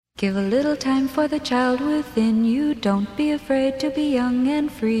Give a little time for the child within you. Don't be afraid to be young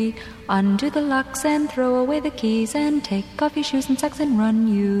and free. Undo the locks and throw away the keys and take off your shoes and socks and run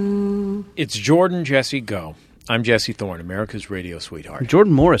you. It's Jordan Jesse Go. I'm Jesse Thorne, America's radio sweetheart.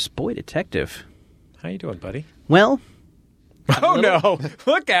 Jordan Morris, boy detective. How you doing, buddy? Well, no!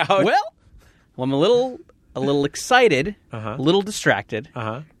 Look out! Well, I'm a little excited, a little distracted.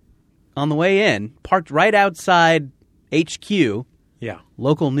 On the way in, parked right outside HQ. Yeah.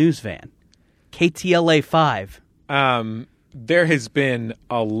 Local news van. KTLA 5. There has been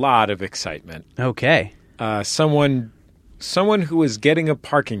a lot of excitement. Okay. Someone who was getting a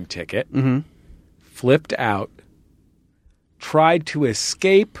parking ticket flipped out, tried to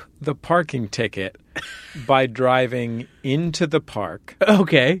escape the parking ticket by driving into the park.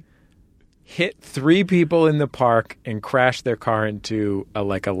 Okay. Hit 3 people in the park and crashed their car into a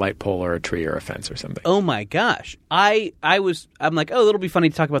light pole or a tree or a fence or something. Oh my gosh. I'm like, oh, it'll be funny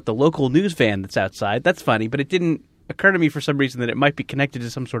to talk about the local news van that's outside. That's funny, but it didn't occur to me for some reason that it might be connected to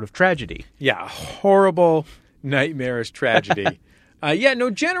some sort of tragedy. Yeah, horrible, nightmarish tragedy.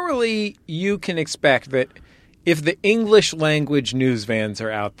 Generally you can expect that if the English language news vans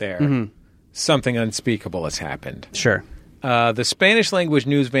are out there, something unspeakable has happened. Sure. The Spanish language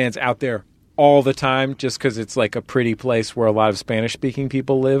news vans out there all the time just because it's like a pretty place where a lot of Spanish-speaking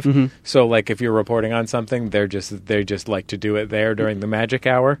people live. So, like, if you're reporting on something, they just like to do it there during the magic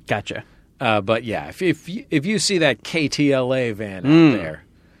hour. Gotcha. But yeah, if you see that KTLA van out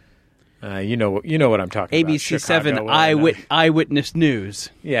there, you know what I'm talking about. ABC 7 Eyewitness News.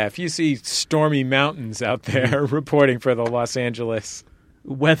 Yeah, if you see Stormy Mountains out there reporting for the Los Angeles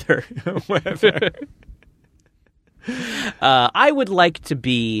weather. I would like to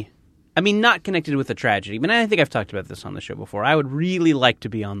be, not connected with a tragedy. I think I've talked about this on the show before. I would really like to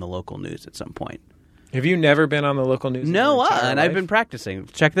be on the local news at some point. Have you never been on the local news? No, and I've been practicing.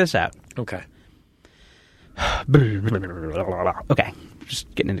 Check this out. Okay. Okay,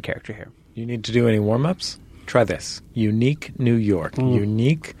 just getting into character here. You need to do any warm-ups? Try this. Unique New York.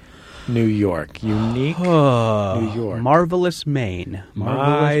 Unique New York. Unique New York. Marvelous Maine.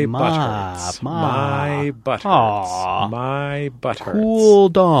 My butt hurts. My butt hurts. My butt hurts. Cool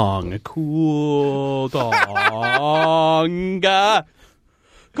dong. Cool dong.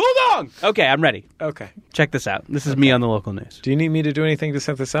 Cool dong! Okay, I'm ready. Okay. Check this out. This is me on the local news. Do you need me to do anything to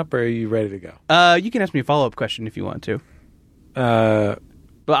set this up, or are you ready to go? You can ask me a follow-up question if you want to. But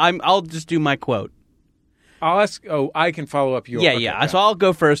I'll just do my quote. I'll ask. Oh, I can follow up your. Yeah. Okay, so I'll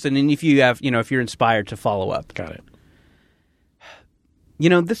go first, and then if you have, if you're inspired to follow up. Got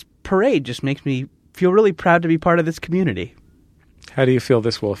it. This parade just makes me feel really proud to be part of this community. How do you feel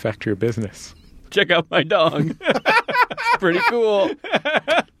this will affect your business? Check out my dog. Pretty cool.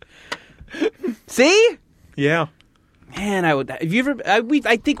 See? Yeah. Man, have you ever?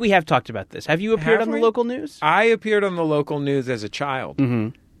 I think we have talked about this. Have you appeared on the local news? I appeared on the local news as a child.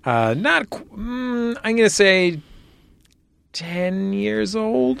 I'm going to say 10 years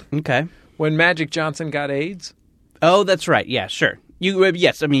old. Okay. When Magic Johnson got AIDS. Oh, that's right. Yeah, sure.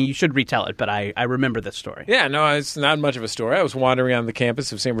 Yes, you should retell it, but I remember this story. Yeah, no, it's not much of a story. I was wandering on the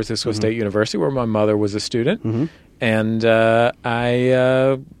campus of San Francisco State University where my mother was a student, and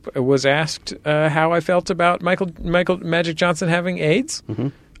I was asked how I felt about Michael Magic Johnson having AIDS.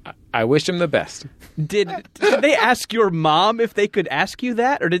 I wished him the best. Did they ask your mom if they could ask you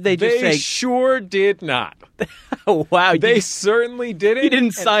that, or did they just say? They sure did not. Oh, wow. They certainly didn't. You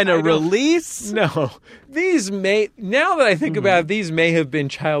didn't sign a release? No. Now that I think about it, these may have been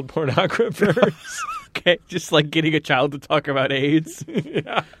child pornographers. Okay, just like getting a child to talk about AIDS.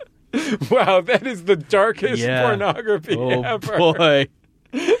 Yeah. Wow, that is the darkest pornography ever. Oh, boy.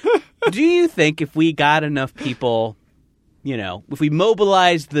 Do you think if we got enough people, if we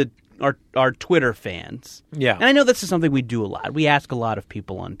mobilized our Twitter fans. Yeah. And I know this is something we do a lot. We ask a lot of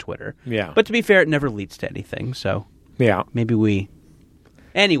people on Twitter. Yeah. But to be fair, it never leads to anything. So yeah, maybe we.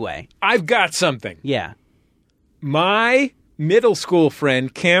 Anyway. I've got something. Yeah. My middle school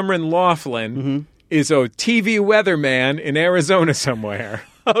friend, Cameron Laughlin, is a TV weatherman in Arizona somewhere.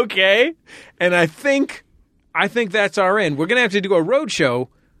 Okay. And I think that's our end. We're going to have to do a road show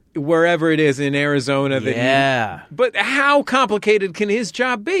wherever it is in Arizona. But how complicated can his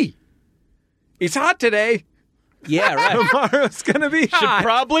job be? It's hot today. Yeah, right. Tomorrow's going to be hot. Should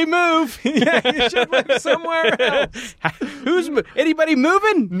probably move. Yeah, you should live somewhere else. Anybody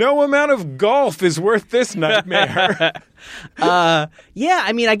moving? No amount of golf is worth this nightmare. I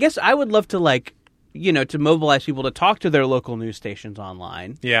guess I would love to to mobilize people to talk to their local news stations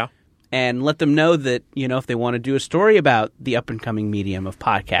online. Yeah. And let them know that, if they want to do a story about the up-and-coming medium of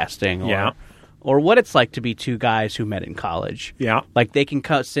podcasting or what it's like to be two guys who met in college. Yeah. Like they can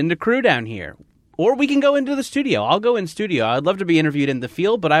send a crew down here. Or we can go into the studio. I'll go in studio. I'd love to be interviewed in the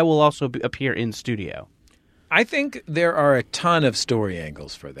field, but I will also appear in studio. I think there are a ton of story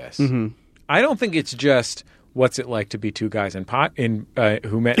angles for this. Mm-hmm. I don't think it's just what's it like to be two guys who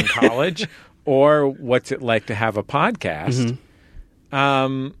met in college, or what's it like to have a podcast.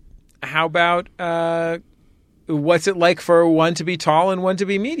 Mm-hmm. How about what's it like for one to be tall and one to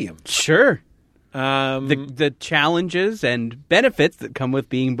be medium? Sure. The challenges and benefits that come with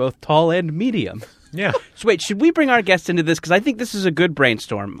being both tall and medium. Yeah. So wait, should we bring our guest into this? Because I think this is a good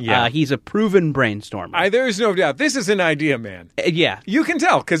brainstorm. Yeah. He's a proven brainstormer. There is no doubt. This is an idea man. Yeah. You can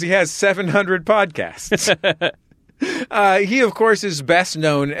tell because he has 700 podcasts. He, of course, is best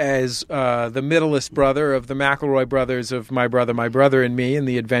known as the middleest brother of the McElroy brothers of My Brother, and Me in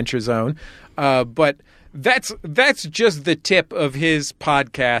the Adventure Zone. But that's just the tip of his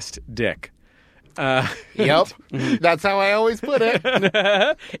podcast dick. Yep. That's how I always put it.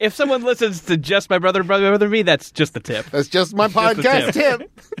 If someone listens to just My Brother, Me, that's just the tip. That's just my podcast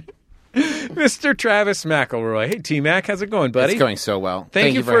tip. Mr. Travis McElroy. Hey, T-Mac, how's it going, buddy? It's going so well.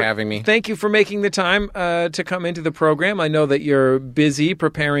 Thank you for having me. Thank you for making the time to come into the program. I know that you're busy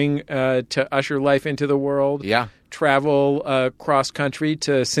preparing to usher life into the world. Yeah. Travel cross-country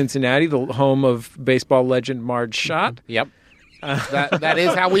to Cincinnati, the home of baseball legend Marge Schott. Yep. That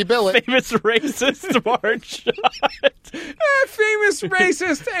is how we bill it. Famous racist Marge Schott. Famous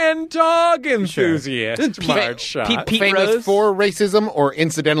racist and dog enthusiast Marge Schott. Pete famous Rose? for racism or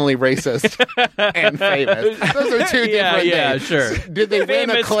incidentally racist and famous. Those are two different things. Sure. Did they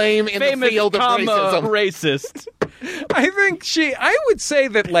win a claim in the field of racism? Racist. I think I would say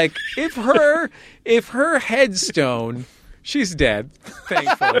that, like, if her headstone, she's dead,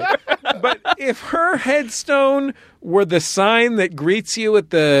 thankfully. But if her headstone were the sign that greets you on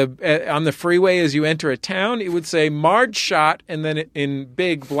the freeway as you enter a town, it would say Marge Schott, and then in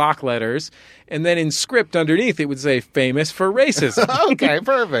big block letters, and then in script underneath it would say famous for racism. Okay,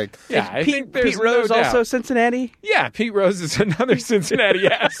 perfect. Yeah, I think there's Pete Rose no doubt. Also Cincinnati? Yeah, Pete Rose is another Cincinnati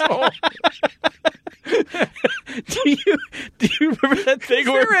asshole. Do you remember that thing Is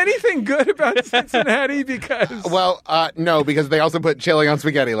there anything good about Cincinnati? Because no, because they also put chili on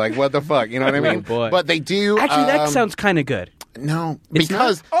spaghetti. Like, what the fuck? You know what I mean? Oh, boy. But they do. Actually, that sounds kind of good. No, It's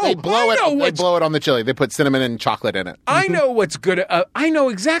because not? they Oh, blow I it. know They what's- blow it on the chili. They put cinnamon and chocolate in it. I know what's good. I know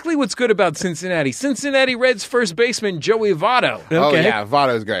exactly what's good about Cincinnati. Cincinnati Reds first baseman Joey Votto. Oh Okay. yeah,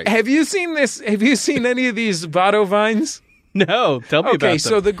 Votto's great. Have you seen this? Have you seen any of these Votto vines? No, tell me about Okay, them.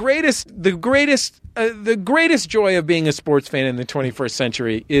 so the greatest joy of being a sports fan in the 21st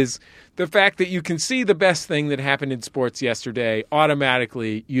century is the fact that you can see the best thing that happened in sports yesterday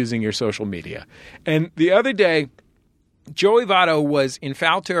automatically using your social media. And the other day, Joey Votto was in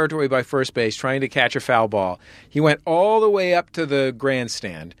foul territory by first base trying to catch a foul ball. He went all the way up to the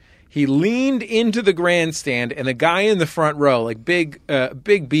grandstand. He leaned into the grandstand, and the guy in the front row, like big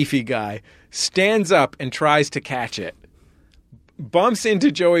beefy guy, stands up and tries to catch it. Bumps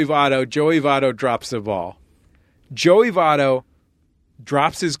into Joey Votto. Joey Votto drops the ball. Joey Votto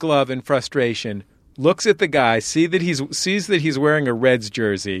drops his glove in frustration, looks at the guy, sees that he's wearing a Reds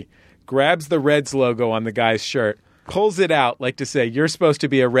jersey, grabs the Reds logo on the guy's shirt, pulls it out like to say, "You're supposed to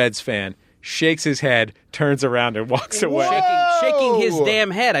be a Reds fan," shakes his head, turns around, and walks away. Shaking his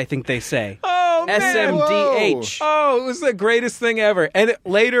damn head, I think they say. Oh, man. SMDH. Oh, it was the greatest thing ever. And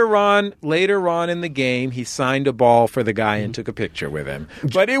later on in the game, he signed a ball for the guy and took a picture with him.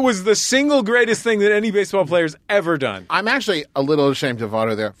 But it was the single greatest thing that any baseball player's ever done. I'm actually a little ashamed of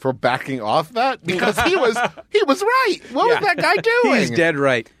Votto there for backing off that because he was right. What was that guy doing? He's dead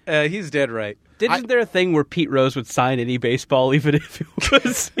right. He's dead right. Isn't there a thing where Pete Rose would sign any baseball, even if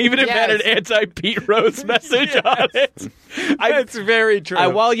it had an anti-Pete Rose message on it? That's very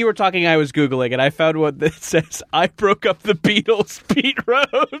true. While you were talking, I was Googling, and I found one that says, "I broke up the Beatles, Pete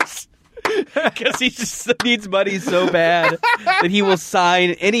Rose." Because he just needs money so bad that he will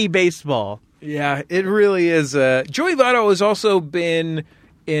sign any baseball. Yeah, it really is. Joey Votto has also been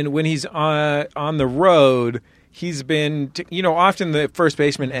when he's on the road. He's been, often the first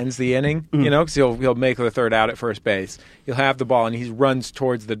baseman ends the inning, because he'll make the third out at first base. He'll have the ball, and he runs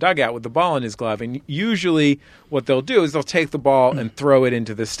towards the dugout with the ball in his glove. And usually what they'll do is they'll take the ball and throw it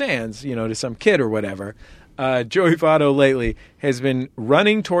into the stands, to some kid or whatever. Joey Votto lately has been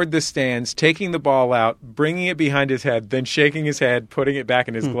running toward the stands, taking the ball out, bringing it behind his head, then shaking his head, putting it back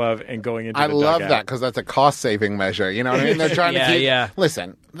in his glove, and going into the dugout. I love that because that's a cost-saving measure. You know what I mean? They're trying to keep... Yeah.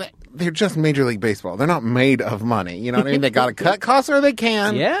 Listen, they're just Major League Baseball. They're not made of money. You know what I mean? They got to cut costs where they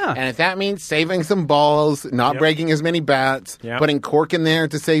can. Yeah. And if that means saving some balls, not breaking as many bats, putting cork in there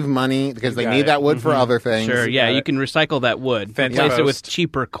to save money because they need that wood for other things. Sure, yeah, you can recycle that wood. Replace it with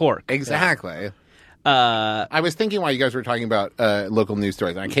cheaper cork. Exactly. I was thinking while you guys were talking about local news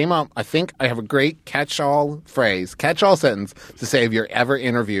stories, and I came up, I think I have a great catch-all phrase, catch-all sentence to say if you're ever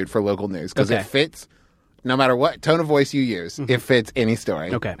interviewed for local news, because it fits no matter what tone of voice you use, it fits any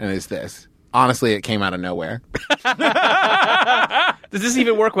story. Okay. And it's this. Honestly, it came out of nowhere. Does this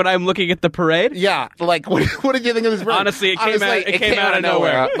even work when I'm looking at the parade? Yeah. Like, what did you think of this parade? Honestly, it came out of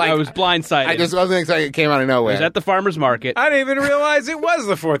nowhere. Like, I was blindsided. I just wasn't expecting it came out of nowhere. I was at the farmer's market. I didn't even realize it was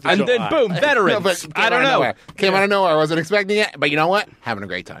the 4th of July. And then, boom, veterans. No, but I don't know. Came out of nowhere. I wasn't expecting it. But you know what? Having a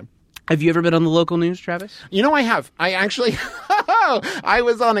great time. Have you ever been on the local news, Travis? You know, I have. I actually, I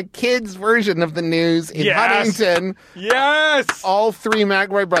was on a kid's version of the news in Huntington. Yes! All 3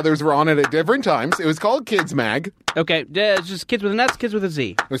 McRae brothers were on it at different times. It was called Kids Mag. Okay, it's just kids with an S, kids with a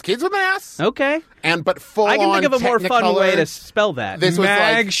Z. It was Kids with an S. Okay. But full on I can think of a more fun Technicolor. way to spell that. This was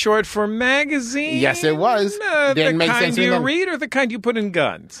Mag, like, short for magazine? Yes, it was. The Didn't make kind sense to me you then. read or the kind you put in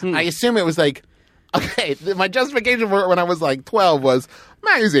guns? I assume it was like, okay, my justification for it when I was like 12 was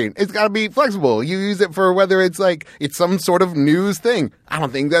magazine. It's got to be flexible. You use it for whether it's like, it's some sort of news thing. I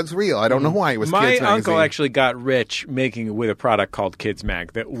don't think that's real. I don't know why it was My Kids uncle magazine. actually got rich making it with a product called Kids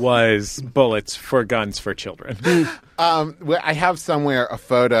Mag that was bullets for guns for children. Well, I have somewhere a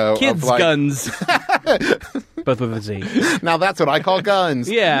photo Kids of like, guns. Both with a Z. Now that's what I call guns.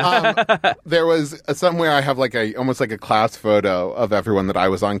 Yeah. There was somewhere I have like almost like a class photo of everyone that I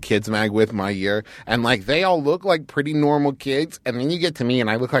was on Kids Mag with my year, and like they all look like pretty normal kids, and then you get to me and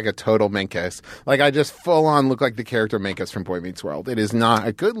I look like a total Minkus. Like I just full on look like the character Minkus from Boy Meets World. It is not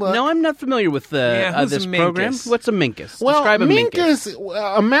a good look. No, I'm not familiar with who's this a program. Minkus? What's a Minkus? Well, Describe a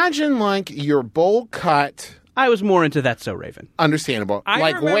Minkus. Imagine like your bowl cut. I was more into That's So Raven. Understandable. I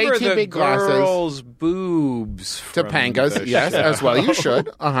like remember way too the big glasses. girls' boobs. from Topangas, the yes, show. as well. You should.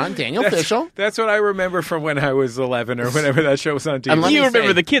 Daniel Fishel. That's what I remember from when I was 11 or whenever that show was on TV. And let You me remember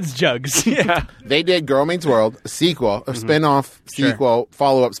say- the kids' jugs. Yeah. They did Girl Meets World, a sequel, a spin-off sequel,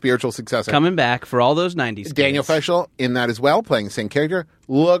 follow-up, spiritual successor. Coming back for all those 90s Daniel kids. Fishel in that as well, playing the same character,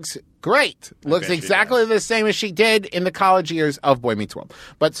 looks great. Looks bet she exactly the same as she did in the college years of Boy Meets World.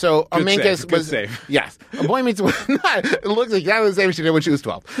 But so Good Aminkus save, good was save. yes, Boy Meets World. It looks exactly the same as she did when she was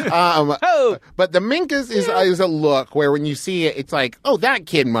 12. Oh. But the Minkus is a look where when you see it, it's like, oh, that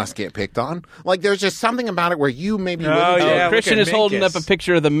kid must get picked on. Like there's just something about it where you maybe wouldn't. Oh, yeah. Christian look is at holding Minkus. up a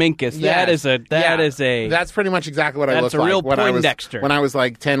picture of the Minkus. That Yes. is a That's pretty much exactly what I That's looked a like real when I was Poindexter. when I was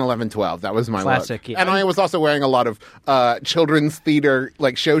like 10, 11, 12. That was my Classic, look. yeah. And I was also wearing a lot of children's theater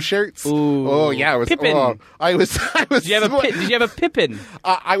like show shirts. Ooh. Oh yeah, it was. Pippin. Oh, I was. Did you have a Pippin?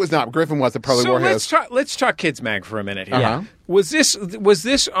 I was not. Griffin was. It probably So wore let's his. let's talk Kids Mag for a minute here. Uh-huh. Was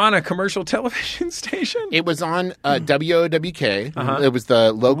this on a commercial television station? It was on WOWK. It was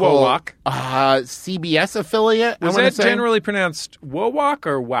the local Wowak. CBS affiliate. I Was wanna that say. generally pronounced Wowak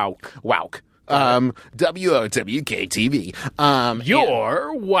or Wowk? Wowk? WOWK TV.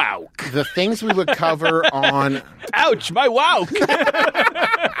 You're Wowk. The things we would cover on. Ouch, my wow.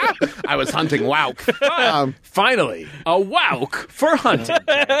 I was hunting Wowk. Finally, a Wowk for hunting.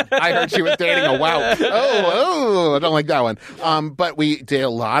 I heard she was dating a wow. Oh, I don't like that one. But we did a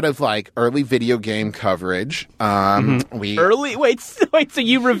lot of like early video game coverage. We Early? Wait, so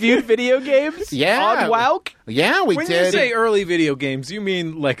you reviewed video games? Yeah. On WoW? yeah, we When did. you say early video games, you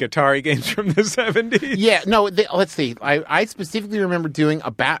mean like Atari games from the 70s? yeah, no. Let's see. I specifically remember doing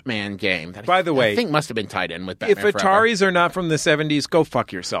a Batman game. That By the way, I think must have been tied in with If Batman Forever. Ataris are not from the 70s, go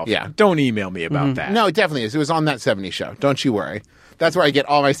fuck yourself. Yeah. Don't email me about that. No, it definitely is. It was on that 70s show. Don't you worry. That's where I get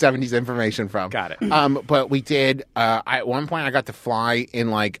all my 70s information from. Got it. But we did, at one point I got to fly in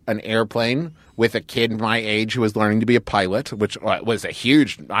like an airplane with a kid my age who was learning to be a pilot, which was a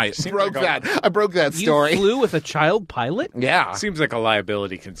huge, I broke that story. You flew with a child pilot? Yeah. Seems like a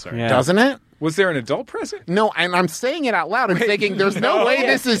liability concern. Yeah. Doesn't it? Was there an adult present? No, and I'm saying it out loud and thinking there's no way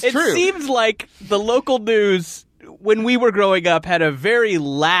this is It true. seems like the local news when we were growing up had a very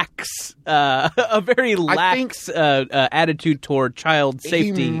lax attitude toward child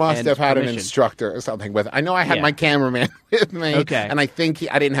safety. He must and have had an permission. instructor or something with it. I know I had Yeah. my cameraman with me. Okay. And I think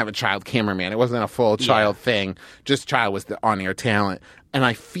I didn't have a child cameraman. It wasn't a full child thing. Just child was the on-air talent. And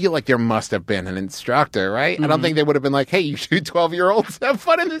I feel like there must have been an instructor, right? I don't think they would have been like, hey, you 12-year-olds have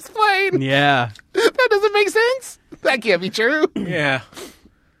fun in this plane. Yeah. That doesn't make sense. That can't be true. Yeah.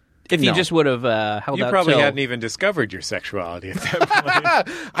 If you No. just would have held You out probably till- hadn't even discovered your sexuality at that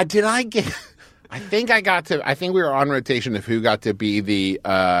point. I think we were on rotation of who got to be the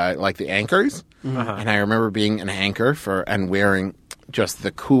anchors. And I remember being an anchor and wearing just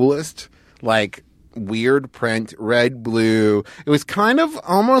the coolest, like, weird print, red, blue. It was kind of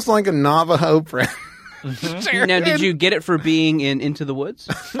almost like a Navajo print. Now, did you get it for being in Into the Woods?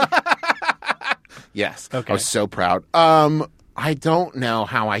 Yes. Okay. I was so proud. I don't know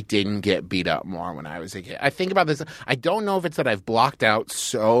how I didn't get beat up more when I was a kid. I think about this. I don't know if it's that I've blocked out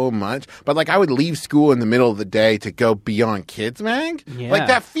so much, but like I would leave school in the middle of the day to go be on Kids Mag. Yeah. Like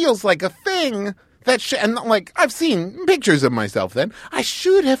that feels like a thing and like I've seen pictures of myself then. I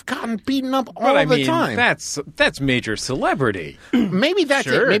should have gotten beaten up all the time. That's major celebrity. Maybe that's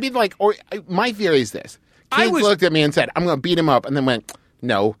Sure. it. Maybe my theory is this. Kids looked at me and said, I'm going to beat him up, and then went,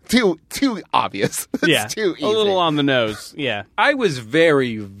 no, too obvious. Yeah. It's too easy. A little on the nose. Yeah. I was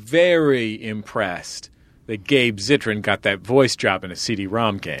very, very impressed that Gabe Zitron got that voice job in a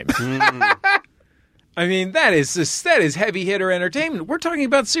CD-ROM game. I mean, that is heavy hitter entertainment. We're talking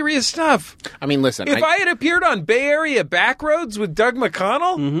about serious stuff. I mean, listen. If I had appeared on Bay Area Backroads with Doug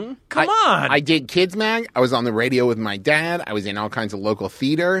McConnell, come on. I did Kids Mag. I was on the radio with my dad. I was in all kinds of local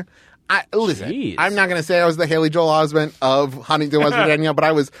theater. Listen, Jeez. I'm not going to say I was the Haley Joel Osment of Huntington, West Virginia,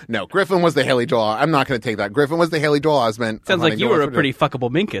 but Griffin was the Haley Joel. I'm not going to take that. Griffin was the Haley Joel Osment. Sounds like you were a pretty fuckable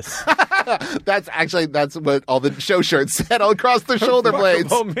minkus. That's what all the show shirts said all across the shoulder blades.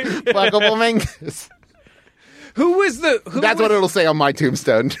 Fuckable minkus. That's what it'll say on my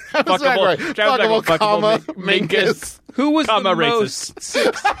tombstone. Fuckable, comma, minkus. Who was Comma the most?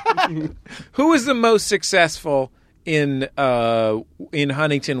 Who was the most successful in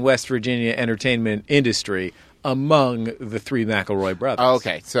Huntington, West Virginia entertainment industry among the three McElroy brothers?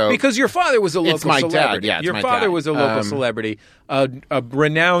 Okay, so because your father was a local it's my celebrity. Dad. Yeah, your father was a local celebrity, a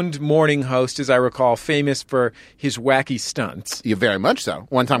renowned morning host, as I recall, famous for his wacky stunts. Yeah, very much so.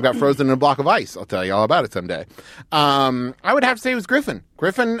 One time got frozen in a block of ice. I'll tell you all about it someday. I would have to say it was Griffin.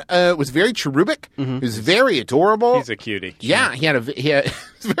 Griffin was very cherubic. He was very adorable. He's a cutie. Yeah, he was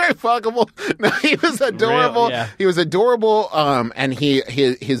very fuckable. No, he was adorable. Yeah. He was adorable. And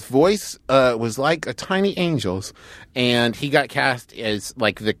his voice was like a tiny angel's. And he got cast as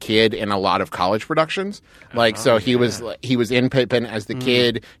like the kid in a lot of college productions. Like he was in Pippin as the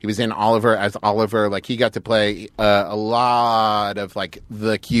kid. He was in Oliver as Oliver. Like he got to play a lot of like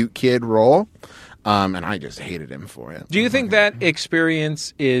the cute kid role. And I just hated him for it. Do you think that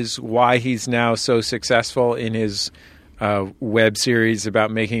experience is why he's now so successful in his web series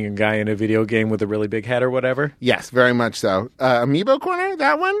about making a guy in a video game with a really big head or whatever? Yes, very much so. Amiibo Corner,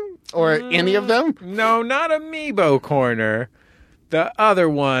 that one? Or any of them? No, not Amiibo Corner. The other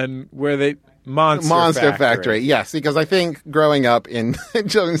one where they... Monster Factory. Yes, because I think growing up in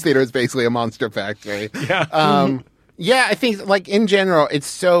children's theater is basically a Monster Factory. Yeah. Yeah, I think, like, in general, it's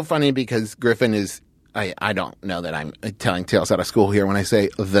so funny because Griffin is... I don't know that I'm telling tales out of school here when I say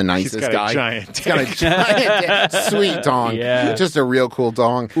the nicest He's got guy. a giant He's got a giant sweet dong. Yeah. Just a real cool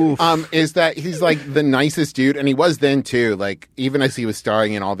dong. Is that he's like the nicest dude, and he was then too. Like, even as he was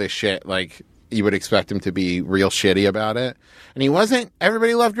starring in all this shit, like, you would expect him to be real shitty about it. And he wasn't.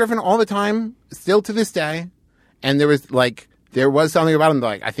 Everybody loved Griffin all the time, still to this day. And there was something about him that,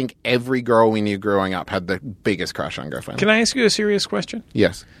 like, I think every girl we knew growing up had the biggest crush on Griffin. Can I ask you a serious question?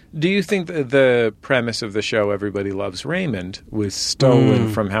 Yes. Do you think that the premise of the show Everybody Loves Raymond was stolen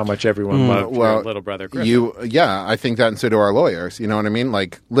from how much everyone loved your little brother Griffin? I think that, and so do our lawyers. You know what I mean?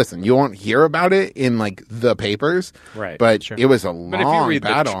 Like, listen, you won't hear about it in, like, the papers. Right. But Sure. it was a But long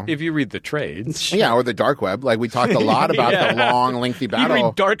battle. if you read the trades... Yeah, or the dark web. Like, we talked a lot about the long, lengthy battle. You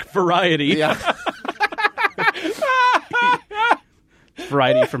read Dark Variety. Yeah.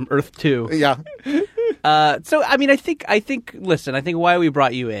 Variety from Earth 2. Yeah. So, I mean, I think, listen, I think why we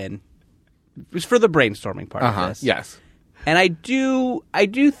brought you in was for the brainstorming part of this. Yes. And I do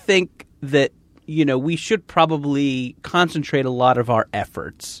think that, you know, we should probably concentrate a lot of our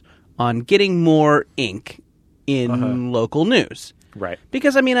efforts on getting more ink in local news. Right.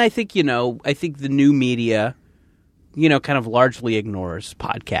 Because, I mean, I think the new media, you know, kind of largely ignores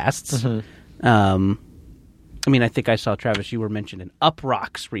podcasts. I mean, I think I saw, Travis, you were mentioned in Up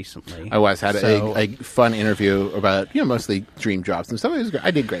Rocks recently. I had a fun interview about, you know, mostly dream jobs and stuff. It was great. I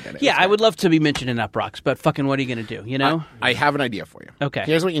did great at it. Yeah, I would love to be mentioned in Up Rocks, but fucking what are you going to do, you know? I have an idea for you. Okay.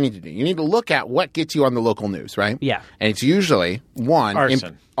 Here's what you need to do. You need to look at what gets you on the local news, right? Yeah. And it's usually, one...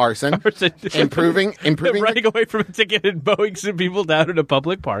 Arson. Improving running away from a ticket and mowing some people down in a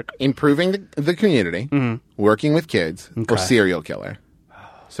public park. Improving the community, working with kids, or serial killer.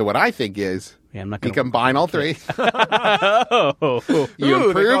 So what I think is... Yeah, I'm not You going to combine all three. Oh. You Ooh,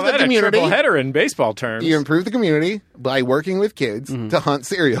 they improve call the that a community. triple header in baseball terms. You improve the community by working with kids to hunt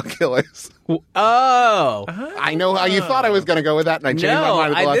serial killers. Oh. I know how you thought I was going to go with that, and I changed my No,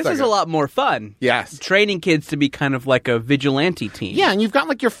 mind at the last this is second. a lot more fun. Yes. Training kids to be kind of like a vigilante team. Yeah, and you've got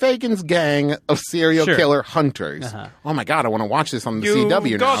like your Fagans gang of serial Sure. killer hunters. Oh my god, I want to watch this on the CW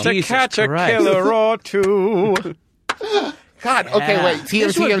You now. got to Jesus catch a Christ. killer or two. God, okay, wait,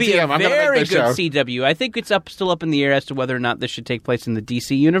 This would be TMTM, a I'm going to very make this good show. CW. I think it's still up in the air as to whether or not this should take place in the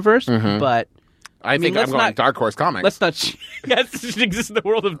DC universe, but I think I'm let's going not- Dark Horse Comics. let's not. Yes, this should exist in the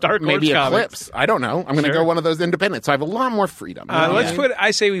world of Dark Horse Maybe comics. Eclipse. I don't know. I'm going to go one of those independents, so I have a lot more freedom. I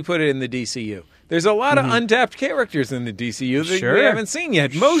say we put it in the DCU. There's a lot of untapped characters in the DCU that Sure. we haven't seen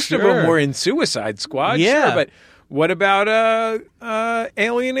yet. Most of them Sure. were in Suicide Squad, Yeah. sure, but what about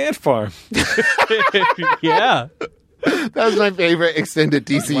Alien Ant Farm? Yeah, That was my favorite extended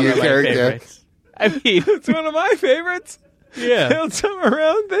DCU One of my character. favorites. I mean, It's one of my favorites. yeah. Build some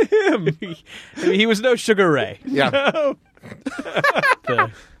around him. I mean, he was no Sugar Ray. Yeah.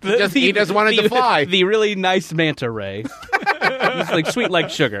 The, He just wanted to fly. The really nice manta ray. He's like sweet like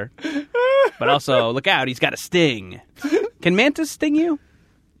sugar, but also look out, he's got a sting. Can mantas sting you?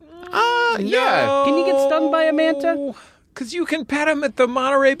 Yeah. Can you get stung by a manta? Because you can pet them at the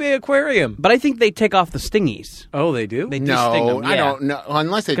Monterey Bay Aquarium. But I think they take off the stingies. Oh, they do? They do sting No, them, I yeah. don't know.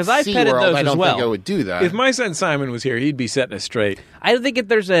 Unless it's 'Cause I've petted SeaWorld, those I don't as well. think I would do that. If my son Simon was here, he'd be setting us straight. I think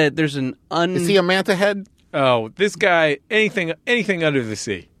there's an Is he a manta head? Oh, this guy, anything under the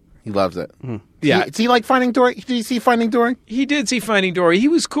sea. He loves it. Yeah. Is he like Finding Dory? Did you see Finding Dory? He did see Finding Dory. He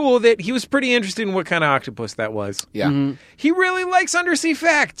was cool that he was pretty interested in what kind of octopus that was. Yeah. He really likes undersea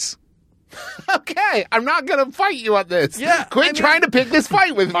facts. Okay, I'm not going to fight you on this. Yeah, Quit trying to pick this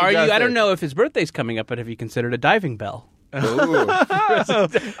fight with me. Are you? I Justin. don't know if his birthday's coming up, but have you considered a diving bell? Ooh.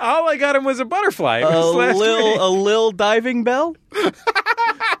 All I got him was a butterfly. It was last week. A lil diving bell?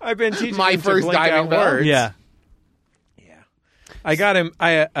 I've been teaching My him to first blink diving out bell? words. Yeah. I got him.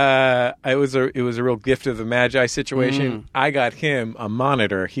 It was a real gift of the Magi situation. I got him a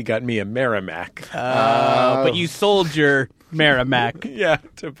monitor. He got me a Merrimack. But you sold your Merrimack. Yeah,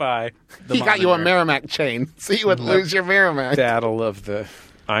 to buy. He got you a Merrimack chain, so you would lose your Merrimack. Battle of the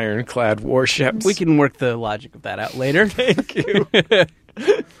ironclad warships. We can work the logic of that out later. Thank you.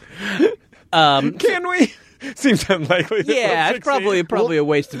 Can we? Seems unlikely. that Yeah, we'll it's probably a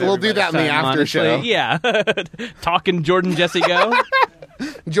waste of we'll do everybody's that in the time, after honestly. show. Yeah. Talking Jordan Jesse Go.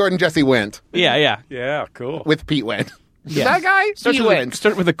 Jordan Jesse Went Yeah. Yeah, cool. with Pete Went. Yeah. That guy? Pete Went.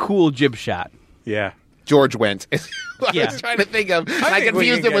 Start with a cool jib shot. Yeah. George Went. I Yeah. was trying to think of. I think we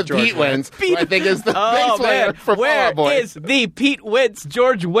confused can him with get George Pete Wentz, who I think is the Oh bass player man, for Fall where Out Boy. is the Pete Wentz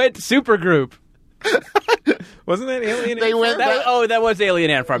George Went supergroup? Wasn't that Alien? They went- That was Alien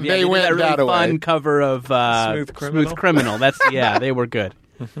Ant Farm. Yeah, They did went that really that away. fun cover of Smooth Criminal? Smooth Criminal. That's they were good.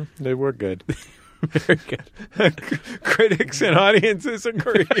 They were good. Very good. Critics and audiences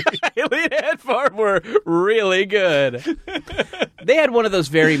agree. Alien Ant Farm were really good. They had one of those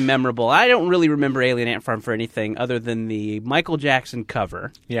very memorable. I don't really remember Alien Ant Farm for anything other than the Michael Jackson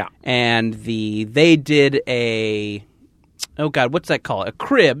cover. Yeah. And they did a, oh God, what's that called? A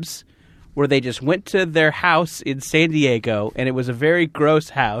Cribs, where they just went to their house in San Diego, and it was a very gross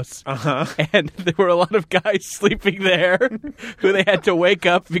house. Uh-huh. And there were a lot of guys sleeping there who they had to wake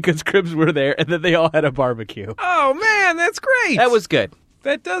up because Cribs were there, and then they all had a barbecue. Oh man, that's great. That was good.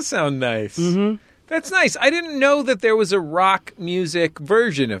 That does sound nice. Mm-hmm. That's nice. I didn't know that there was a rock music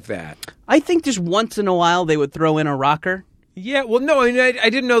version of that. I think just once in a while they would throw in a rocker. Yeah, well, no, I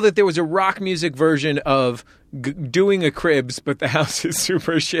didn't know that there was a rock music version of doing a Cribs, but the house is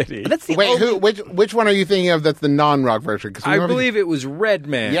super shitty. That's the Wait, only- which one are you thinking of that's the non-rock version? 'Cause I remember- believe it was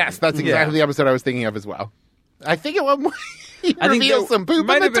Redman. Yes, that's exactly the episode I was thinking of as well. I think it was. He I think reveals there some poop in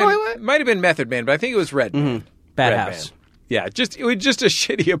Might the have been, toilet. might have been Method Man, but I think it was Redman. Bad Red house. Band. Yeah, it was just a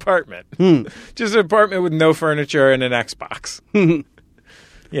shitty apartment. Just an apartment with no furniture and an Xbox.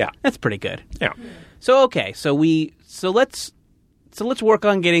 Yeah. That's pretty good. Yeah. So okay, so let's work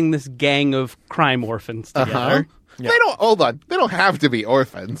on getting this gang of crime orphans together. They don't. Hold on. They don't have to be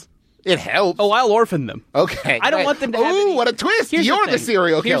orphans. It helps. Oh, I'll orphan them. Okay. I don't right. want them to have Ooh, any- what a twist! Here's You're the the thing.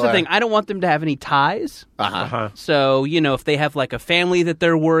 serial killer. Here's the thing. I don't want them to have any ties. Uh-huh. So, if they have like a family that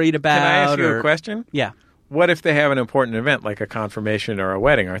they're worried about. Can I ask you or- a question? Yeah. What if they have an important event like a confirmation or a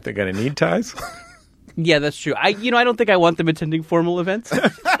wedding? Aren't they going to need ties? Yeah, that's true. I don't think I want them attending formal events.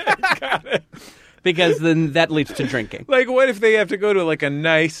 because then that leads to drinking. Like, what if they have to go to like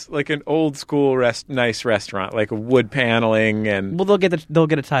an old school nice restaurant, like a wood paneling and? Well, they'll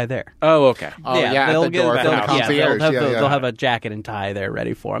get a tie there. Oh, okay. Oh, yeah, at the door for the concierge. They'll have a jacket and tie there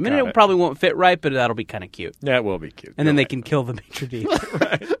ready for them. And Got it it. probably won't fit right, but that'll be kind of cute. That will be cute. And then they can kill the maitre d'.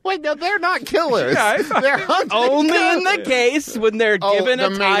 Wait, no, they're not killers. Yeah, I thought- They're hunting Only in killers. the case when they're given the a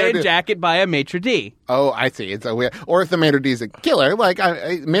tie maitre and d'. jacket by a maitre d'. Oh, I see. It's a weird. Or if the maitre d's a killer, like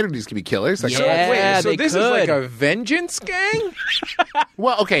maitre d's can be killers. Like, Yeah. Wait, so they this is like could. a vengeance gang?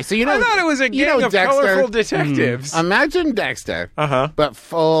 Well, okay. So you know, I thought it was a gang you know of Dexter? colorful detectives. Imagine Dexter, but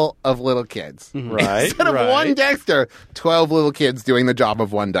full of little kids. Right, Instead of right. one Dexter, 12 little kids doing the job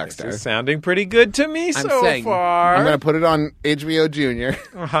of one Dexter. It's sounding pretty good to me I'm so saying, far. I'm going to put it on HBO Junior.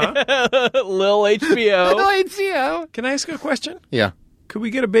 Lil HBO. HBO. Can I ask a question? Yeah. Could we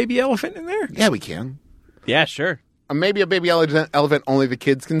get a baby elephant in there? Yeah, we can. Yeah, sure. Maybe a baby elephant only the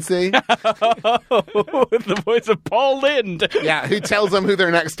kids can see. With the voice of Paul Lind. Yeah, who tells them who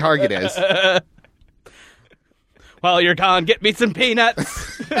their next target is. While you're gone, get me some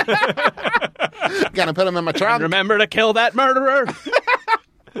peanuts. Gonna put them in my trunk. Remember to kill that murderer.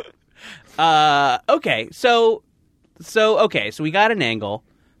 Okay, so we got an angle,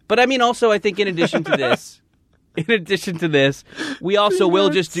 but I mean, also, I think in addition to this, we also will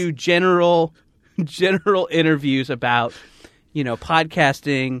just do general interviews about,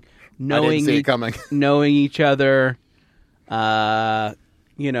 podcasting, didn't see it coming. knowing each other, height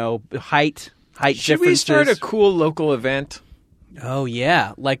Should we differences. start a cool local event? Oh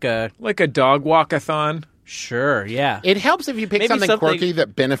yeah, like a dog walk-a-thon? sure, yeah. It helps if you pick Maybe something something- quirky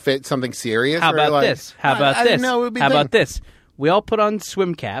that benefits something serious. How or about like, this? How about I this? didn't know it would be How thing. about this? We all put on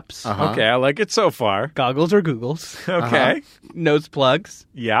swim caps, Okay, I like it so far. goggles or googles, Okay. nose plugs,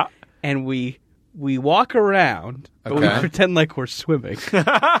 Yeah. and we walk around, but we Okay. pretend like we're swimming.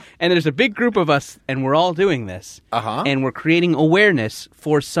 And there's a big group of us, and we're all doing this. Uh-huh. And we're creating awareness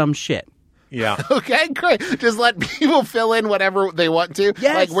for some shit. Yeah. Okay, great. Just let people fill in whatever they want to.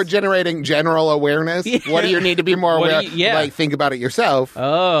 Yes. Like, we're generating general awareness. Yeah. What do you need to be more What do aware? you- yeah. Like, think about it yourself.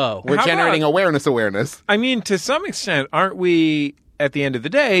 Oh. We're How generating about- awareness. I mean, to some extent, aren't we, at the end of the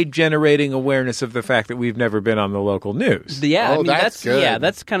day, generating awareness of the fact that we've never been on the local news? Yeah, Oh, I mean, that's good. Yeah,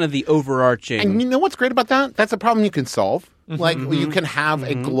 that's kind of the overarching. And you know what's great about that? That's a problem you can solve. Like, Mm-hmm. you can have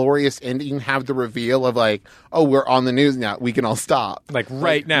a glorious ending. You can have the reveal of, like, oh, we're on the news now. We can all stop. Like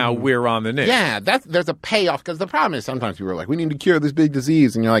right now, we're on the news. Yeah, there's a payoff, because the problem is sometimes people are like, we need to cure this big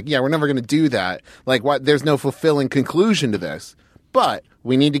disease, and you're like, yeah, we're never going to do that. Like, what? There's no fulfilling conclusion to this, but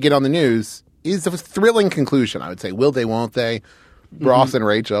we need to get on the news is a thrilling conclusion. I would say, will they? Won't they? Ross and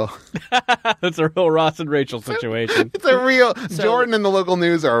Rachel. That's a real Ross and Rachel situation. It's a real Jordan and the local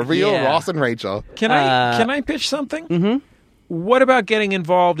news are a real Yeah. Ross and Rachel. Can I pitch something? Mm-hmm. What about getting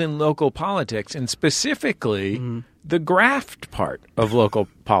involved in local politics, and specifically the graft part of local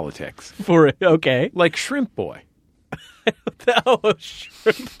politics, Okay. like Shrimp Boy? Oh,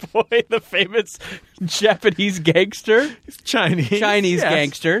 Shrimp Boy, the famous Japanese gangster, Chinese Chinese yes.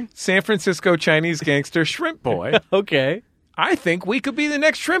 gangster. San Francisco Chinese gangster Shrimp Boy. Okay. I think we could be the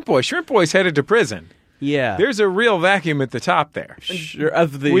next Shrimp Boy. Shrimp Boy's headed to prison. Yeah. There's a real vacuum at the top there. Sure,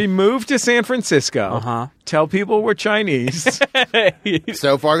 of the We moved to San Francisco. Uh-huh. Tell people we're Chinese.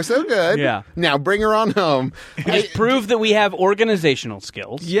 So far, so good. Yeah. Now bring her on home. Hey, prove that we have organizational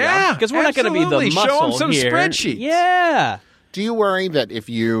skills. Yeah, because we're not going to be the absolutely. muscle Show 'em some here. spreadsheets. Yeah. do you worry that if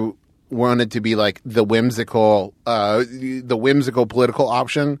you wanted to be like the whimsical political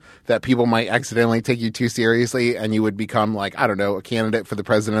option, that people might accidentally take you too seriously and you would become like, I don't know, a candidate for the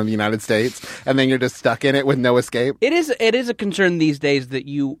president of the United States, and then you're just stuck in it with no escape? It is a concern these days that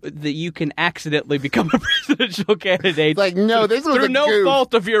you can accidentally become a presidential candidate. Like, no, this was through a no goof.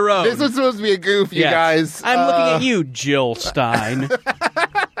 fault of your own. This was supposed to be a goof, you Yes. guys. I'm looking at you, Jill Stein.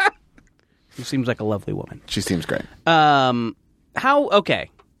 Who seems like a lovely woman. She seems great. Okay.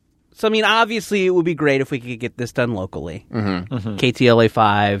 So, I mean, obviously, it would be great if we could get this done locally. Mm-hmm. KTLA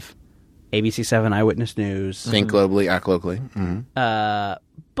 5, ABC 7 Eyewitness News. Think globally, act locally. Mm-hmm.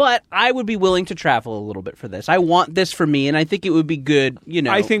 But I would be willing to travel a little bit for this. I want this for me, and I think it would be good,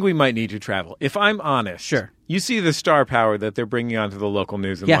 I think we might need to travel. If I'm honest, Sure. You see the star power that they're bringing onto the local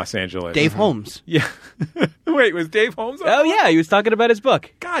news in Yeah. Los Angeles. Dave Holmes. Yeah. Wait, was Dave Holmes on? Oh, yeah, he was talking about his book.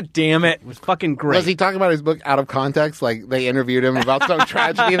 God damn it. It was fucking great. Was he talking about his book out of context? Like, they interviewed him about some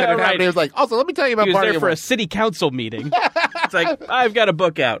tragedy that had happened. He was like, also, let me tell you about He was part there of for your a city council meeting. It's like, I've got a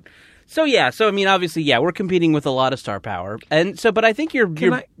book out. So I mean, obviously, we're competing with a lot of star power, and so, but I think you're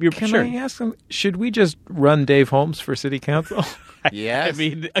Can sure. I ask them? Should we just run Dave Holmes for city council? Yes. I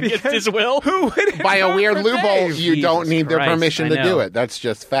mean, against his will. Who would By a vote weird for loophole, Dave? you don't Jesus need their Christ, permission I to know. do it. That's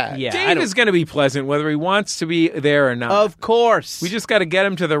just fact. Yeah, I Dave don't- is going to be pleasant whether he wants to be there or not. Of course, We just got to get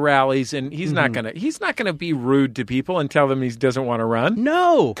him to the rallies, and he's not gonna be rude to people and tell them he doesn't want to run.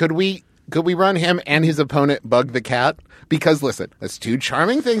 no. Could we run him and his opponent Bug the Cat? Because listen, that's two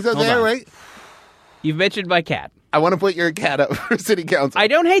charming things out there, on. right? You've mentioned my cat. I want to put your cat up for city council. I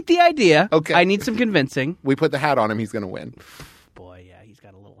don't hate the idea. Okay. I need some convincing. We put the hat on him, he's going to win. Boy, yeah, he's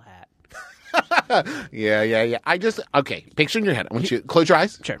got a little hat. Yeah. Okay, picture in your head. I want you to close your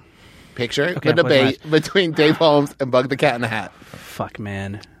eyes. Sure. Picture Okay, the I'll close my debate between Dave Holmes and Bug the Cat in a hat. Fuck,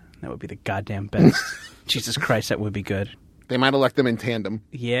 man, that would be the goddamn best. Jesus Christ, that would be good. They might elect them in tandem.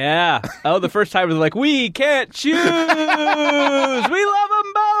 Yeah. Oh, the first time they're like, we can't choose. We love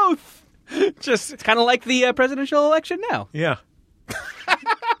them both. Just It's kind of like the presidential election now. yeah.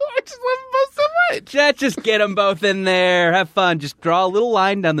 I just love them both so much. Just get them both in there. Have fun. Just draw a little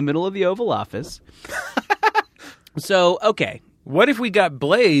line down the middle of the Oval Office. So, okay. What if we got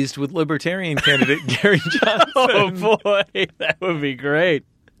blazed with Libertarian candidate Gary Johnson? Oh, boy. That would be great.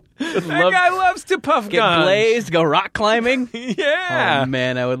 That guy loves to puff Get guns. blazed, go rock climbing. Yeah. Oh,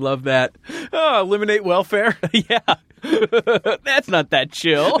 man, I would love that. Oh, eliminate welfare. Yeah. That's not that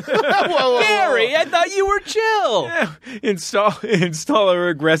chill. Gary, I thought you were chill. Yeah. Install a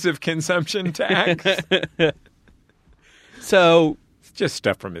regressive consumption tax. So It's just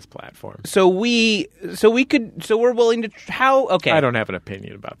stuff from his platform. we're willing to okay. I don't have an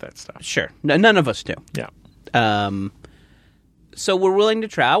opinion about that stuff. Sure. No, none of us do. Yeah. So we're willing to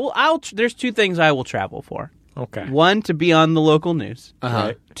travel. There's two things I will travel for. Okay. One, to be on the local news.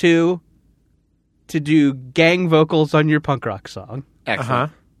 Uh-huh. Two, to do gang vocals on your punk rock song.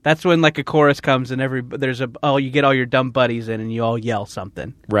 Excellent. That's when like a chorus comes and you get all your dumb buddies in and you all yell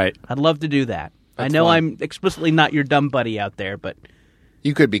something. Right. I'd love to do that. I That's know fun. I'm explicitly not your dumb buddy out there, but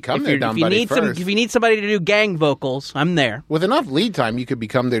You could become their if dumb you buddy need first. if you need somebody to do gang vocals, I'm there. With enough lead time, you could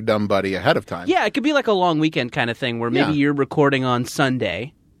become their dumb buddy ahead of time. Yeah, it could be like a long weekend kind of thing where maybe Yeah. you're recording on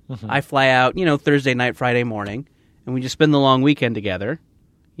Sunday. I fly out, Thursday night, Friday morning, and we just spend the long weekend together.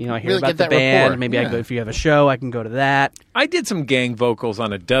 I hear Really about get the that band. rapport. Maybe Yeah. I go if you have a show, I can go to that. I did some gang vocals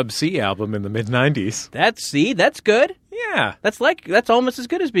on a Dub C album in the mid-'90s. That's good. Yeah. That's almost as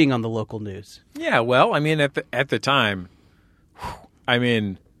good as being on the local news. Yeah, well, I mean, at the time, I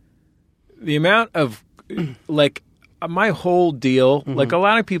mean, the amount of, like, my whole deal, like, a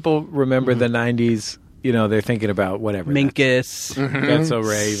lot of people remember the 90s, they're thinking about whatever. Minkus, That's So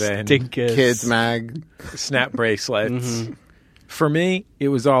Raven, Stinkus. Kids Mag. snap bracelets. For me, it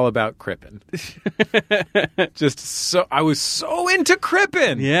was all about Crippen. I was so into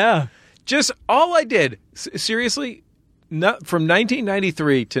Crippen. Yeah. Just all I did, seriously, from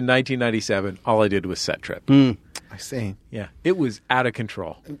 1993 to 1997, all I did was Set Trip. I see. Yeah, it was out of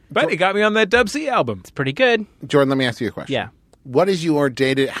control. But it got me on that Dub C album. Pretty good. Jordan, let me ask you a question. Yeah. What is your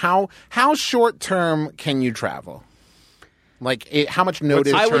dated? How short term can you travel? Like, how much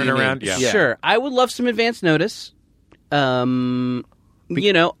notice? the do you turnaround? need? Yeah. Sure. I would love some advance notice.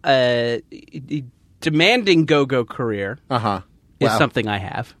 Demanding go-go career Uh huh. is something I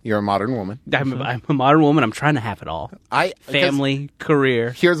have. You're a modern woman. I'm a modern woman. I'm trying to have it all. Because Family, career.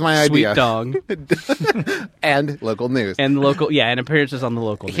 Here's my sweet idea. dog, and local news. and local. Yeah, and appearances on the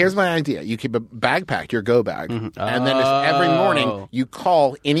local. news. Here's my idea. You keep a backpack, your go bag, and then every Oh. morning you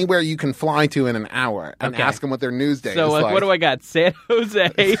call anywhere you can fly to in an hour and Okay. ask them what their news day So is like, like. what do I got? San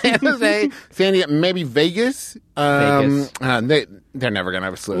Jose. San Jose, San Diego, maybe Vegas. Vegas. They're never gonna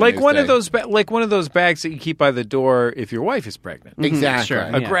have a slow Like news one day. of those, like one of those bags that you keep by the door if your wife is pregnant. Exactly. sure.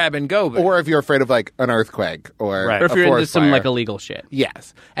 A Yeah. grab and go bag. Or if you're afraid of like an earthquake or Right. Or if a you're into forest some fire. like illegal shit.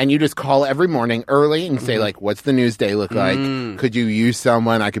 Yes. And you just call every morning early and say, like, what's the news day look like? Could you use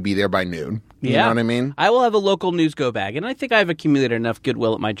someone? I could be there by noon. You know what I mean? I will have a local news go bag, and I think I've accumulated enough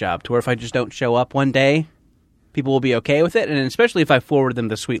goodwill at my job to where if I just don't show up one day, people will be okay with it, and especially if I forward them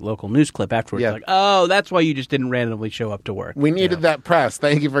the sweet local news clip afterwards. Yeah. Like, oh, that's why you just didn't randomly show up to work. We needed that press.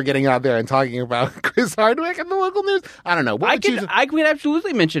 Thank you for getting out there and talking about Chris Hardwick and the local news. I don't know. What would you... I could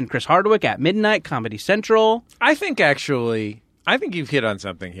absolutely mention Chris Hardwick at midnight, Comedy Central. I think you've hit on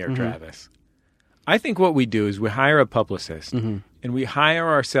something here, Travis. I think what we do is we hire a publicist and we hire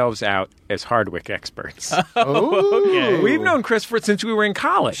ourselves out as Hardwick experts. Ooh. We've known Chris since we were in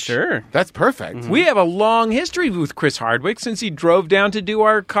college. Sure. That's perfect. We have a long history with Chris Hardwick since he drove down to do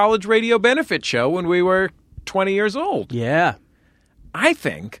our college radio benefit show when we were 20 years old. Yeah. I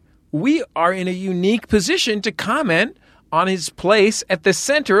think we are in a unique position to comment on his place at the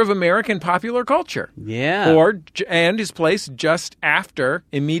center of American popular culture. Yeah. And his place just after,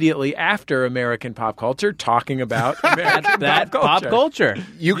 immediately after American pop culture, talking about American pop culture.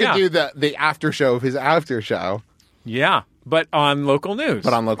 You could do the after show of his after show. Yeah, but on local news.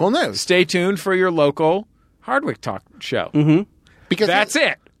 Stay tuned for your local Hardwick Talk show. Mm-hmm. Because that's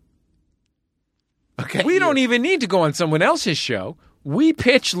it. Okay. We don't even need to go on someone else's show. We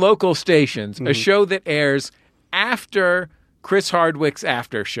pitch local stations, a show that airs after Chris Hardwick's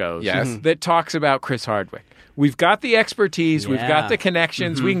after shows. Yes. That talks about Chris Hardwick. We've got the expertise. We've got the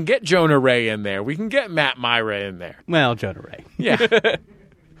connections. We can get Jonah Ray in there. We can get Matt Myra in there. Well, Jonah Ray. Yeah.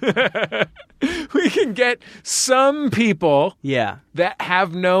 We can get some people that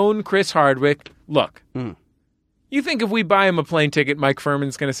have known Chris Hardwick. Look, you think if we buy him a plane ticket, Mike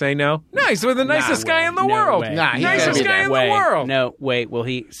Furman's going to say no? No, he's the nicest guy in the world. Nicest guy in the world. No, wait, will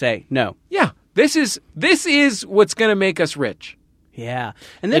he say no? Yeah. This is what's going to make us rich. Yeah.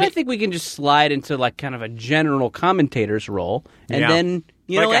 And then I think we can just slide into like kind of a general commentator's role. And then,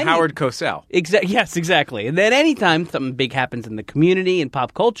 like a Howard Cosell. Yes, exactly. And then anytime something big happens in the community and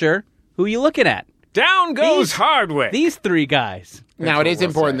pop culture, who are you looking at? Down goes Hardwick. These three guys. Now, it is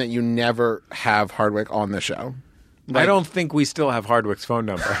important that you never have Hardwick on the show. I don't think we still have Hardwick's phone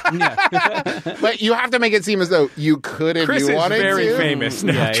number. But you have to make it seem as though you could if Chris you wanted to. Chris is very famous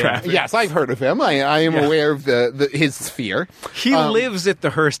now, Travis. Yes, I've heard of him. I am aware of his sphere. He lives at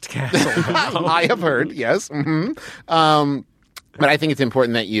the Hearst Castle. I have heard, yes. Mm-hmm. But I think it's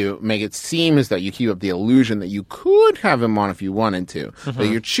important that you make it seem as though you keep up the illusion that you could have him on if you wanted to, but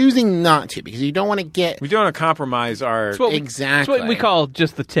you're choosing not to because you don't want to get... We don't want to compromise our... Exactly. That's what we call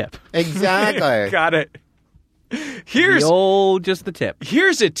just the tip. Exactly. Got it. Just the tip.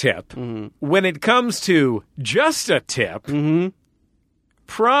 Here's a tip. When it comes to just a tip,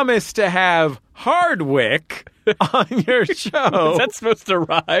 promise to have Hardwick on your show. Is that supposed to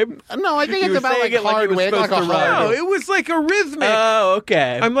rhyme? No, I think it's about like Hardwick. No, it was like a rhythmic. Oh,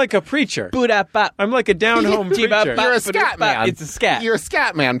 okay. I'm like a preacher. Boop-a-bop. I'm like a down-home preacher. You're a scat man. It's a scat. You're a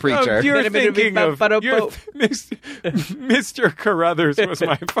scat man preacher. Oh, you're thinking of... Mr. Carruthers was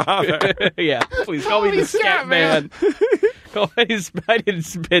my father. Yeah, please call me the scat man. I didn't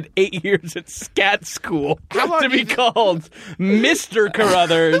spend 8 years at scat school to be called Mr.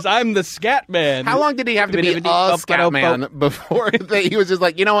 Carruthers. I'm the scat man. How long did he have to be a scat man before he was just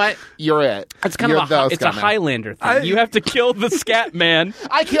like, you know what? You're it. It's kind of a Highlander thing. You have to kill the scat man.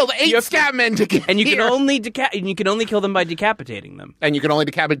 I killed 8 scat men to get and you here. can only kill them by decapitating them. And you can only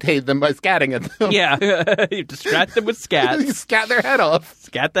decapitate them by scatting at them. Yeah. You distract them with scats. You scat their head off.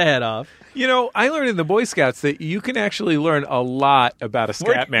 Scat the head off. You know, I learned in the Boy Scouts that you can actually learn a lot about a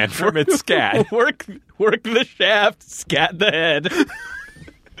scat man from its scat. Work the shaft, scat the head.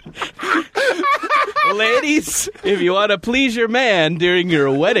 Ladies, if you want to please your man during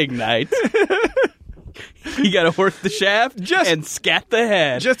your wedding night, you got to work the shaft and scat the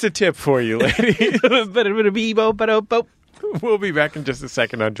head. Just a tip for you, ladies. We'll be back in just a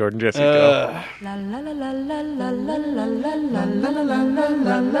second on Jordan Jesse Go.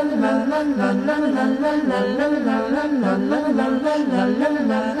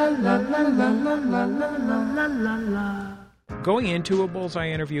 Going into a Bullseye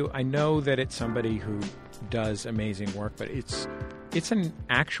interview, I know that it's somebody who does amazing work, but it's an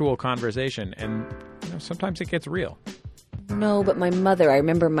actual conversation, and sometimes it gets real. No, but my mother. I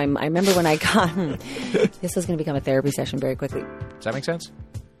remember when I got. This is going to become a therapy session very quickly. Does that make sense?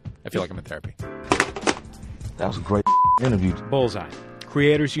 I feel like I'm in therapy. That was a great interview. Bullseye.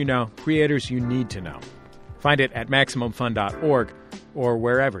 Creators you know, creators you need to know. Find it at MaximumFun.org or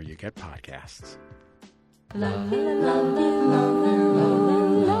wherever you get podcasts. Love you, love you, love you, love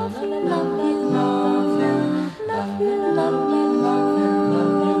you, love you, love you, love you, love you, love you, love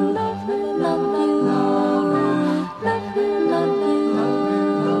you, love you, love you, love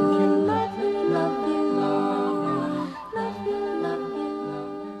you, love you, love you, love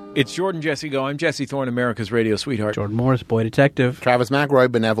you. It's Jordan Jesse Go. I'm Jesse Thorne, America's radio sweetheart. Jordan Morris, boy detective. Travis McElroy,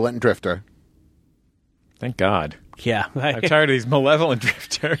 benevolent drifter. Thank God. Yeah. I'm tired of these malevolent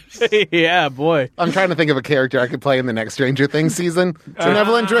drifters. Yeah, boy. I'm trying to think of a character I could play in the next Stranger Things season.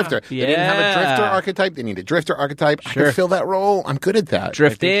 Benevolent drifter. They didn't have a drifter archetype. They need a drifter archetype. Sure. I could fill that role. I'm good at that.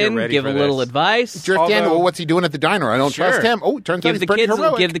 Drift in, give a little advice. Drift in. Well, what's he doing at the diner? I don't trust him. Oh, turns out he's pretty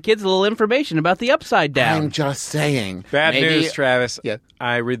heroic. Give the kids a little information about the Upside Down. I'm just saying. Bad news, Travis. Yeah.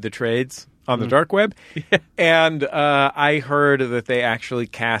 I read the trades on the dark web, and I heard that they actually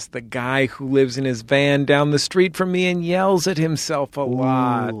cast the guy who lives in his van down the street from me and yells at himself a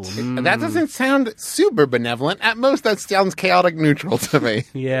lot. That doesn't sound super benevolent. At most, that sounds chaotic neutral to me.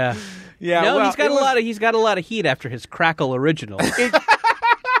 Yeah. Yeah, No, well, he's got it a was- lot of heat after his Crackle original.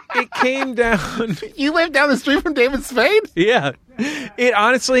 It came down. You live down the street from David Spade? Yeah. It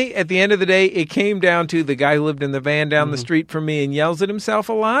honestly, at the end of the day, it came down to the guy who lived in the van down Mm-hmm. the street from me and yells at himself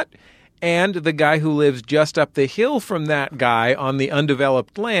a lot, and the guy who lives just up the hill from that guy on the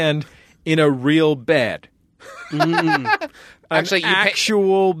undeveloped land in a real bed. Actually,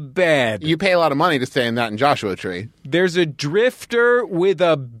 Actual bed. you pay a lot of money to stay in that in Joshua Tree. There's a drifter with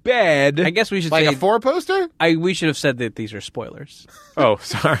a bed. I guess we should Like say a four-poster? we should have said that these are spoilers Oh, for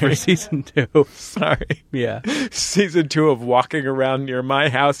sorry. season 2. Sorry. Yeah. Season 2 of walking around near my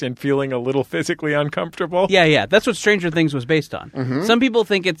house and feeling a little physically uncomfortable. Yeah. That's what Stranger Things was based on. Mm-hmm. Some people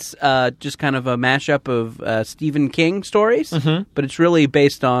think it's just kind of a mashup of Stephen King stories, Mm-hmm. but it's really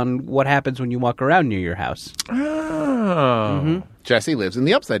based on what happens when you walk around near your house. Oh. Jesse lives in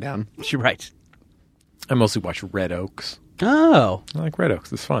the Upside Down. You're right. I mostly watch Red Oaks. Oh, I like Red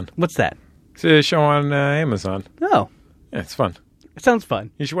Oaks. It's fun. what's that? It's a show on Amazon. Oh, Yeah, it's fun. it sounds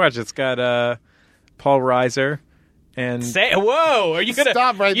fun. You should watch it. It's got Paul Reiser and Whoa, are you gonna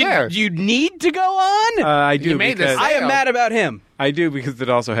Stop right there. You need to go on? I do You made because this I am mad about him. I do because it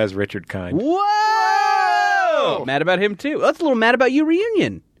also has Richard Kind. Whoa! Mad about him too. That's a little mad about you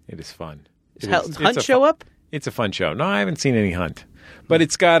reunion. It is fun. Does It is- Hunt it's a show fun- up? It's a fun show. No, I haven't seen any Hunt, but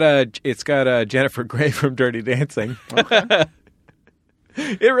it's got Jennifer Grey from Dirty Dancing.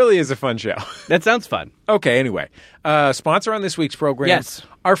 It really is a fun show. That sounds fun. Okay, anyway. Sponsor on this week's program. Yes.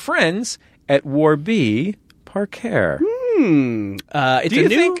 Our friends at Warby Parker. It's Do a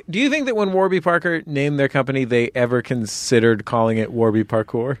new. you think that when Warby Parker named their company, they ever considered calling it Warby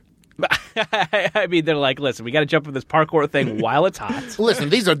Parkour? I mean, they're like, listen, we got to jump on this parkour thing while it's hot. Listen,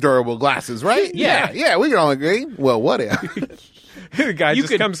 these are durable glasses, right? Yeah, we can all agree. Well, what if? The guy You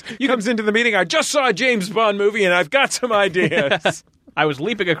just could- comes into the meeting. I just saw a James Bond movie and I've got some ideas. I was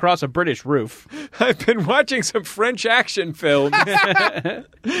leaping across a British roof. I've been watching some French action films, and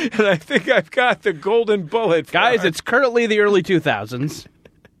I think I've got the golden bullet. for Guys, it. it's currently the early 2000s.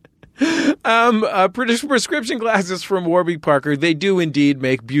 British prescription glasses from Warby Parker. They do indeed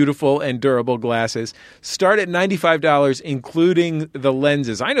make beautiful and durable glasses. Start at $95, including the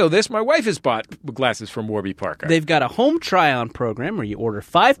lenses. I know this. My wife has bought glasses from Warby Parker. They've got a home try-on program where you order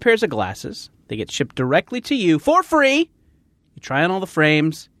 5 pairs of glasses. They get shipped directly to you for free. You try on all the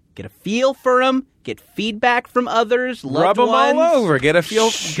frames, get a feel for them, get feedback from others, Rub loved them ones. all over. Get a feel.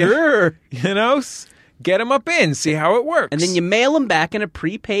 Sure. Get them up in. See how it works. And then you mail them back in a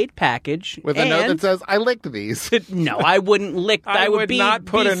prepaid package. With a note and- that says, I licked these. No, I wouldn't lick. I would would not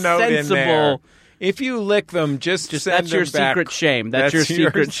put be a note sensible. in there. If you lick them, just send that's your them back. secret shame. That's your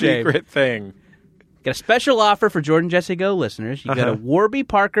secret shame. secret thing. Got a special offer for Jordan Jesse Go listeners. You go to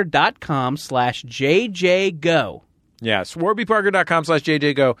warbyparker.com/JJGo. Yes,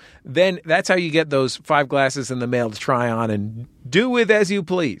 warbyparker.com/JJGo. Then that's how you get those 5 glasses in the mail to try on and do with as you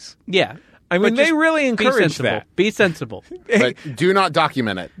please. Yeah. I mean, But they just really be encourage sensible. that. Be sensible. But do not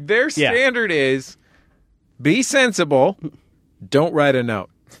document it. Their standard is be sensible, don't write a note.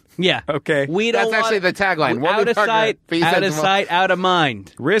 Yeah. Okay. We don't That's actually want the tagline. out Warby of Parker, sight, be out of sensible. sight, out of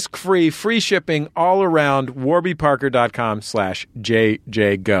mind. Risk-free, free shipping all around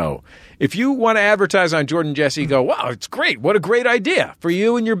warbyparker.com/JJGo. If you want to advertise on Jordan Jesse Go, wow, it's great. What a great idea for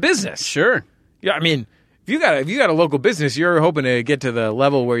you and your business. Sure. Yeah, I mean, if you got a local business, you're hoping to get to the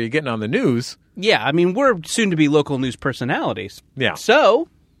level where you're getting on the news. Yeah, I mean, we're soon to be local news personalities. Yeah. So,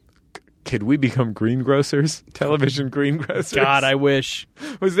 Could we become greengrocers? Television greengrocers? God, I wish.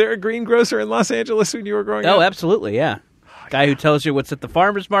 Was there a greengrocer in Los Angeles when you were growing up? Oh, absolutely, yeah. Guy who tells you what's at the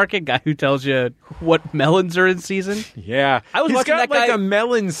farmer's market. Guy who tells you what melons are in season. Yeah. I was He's watching got that like guy- a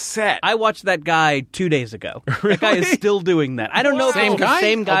melon set. I watched that guy 2 days ago. That guy is still doing that. I don't know if Same it's the guy?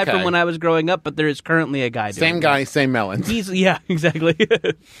 same guy Okay. from when I was growing up, but there is currently a guy doing Same that. guy, same melons. Yeah, exactly.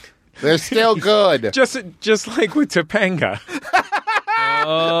 They're still good. just like with Topanga.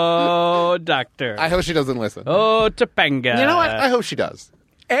 Oh, doctor. I hope she doesn't listen. Oh, Topanga. You know what? I hope she does.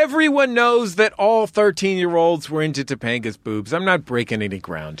 Everyone knows that all 13-year-olds were into Topanga's boobs. I'm not breaking any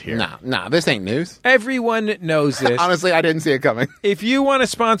ground here. Nah, this ain't news. Everyone knows this. Honestly, I didn't see it coming. If you want to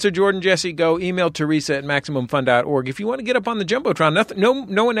sponsor Jordan Jesse Go, email Teresa at MaximumFun.org. If you want to get up on the Jumbotron,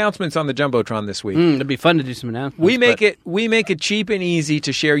 no announcements on the Jumbotron this week. It'd be fun to do some announcements. We make but- it cheap and easy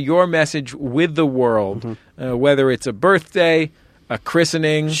to share your message with the world, whether it's a birthday, a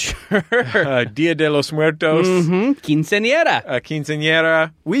christening, Dia de los Muertos, Quinceañera. a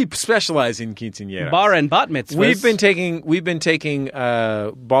quinceañera. We specialize in quinceañeras. Bar and bat mitzvahs. We've been taking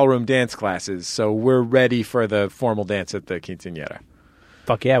ballroom dance classes, so we're ready for the formal dance at the quinceañera.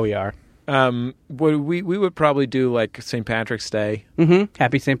 Fuck yeah, we are. We would probably do like St. Patrick's Day. Mm-hmm.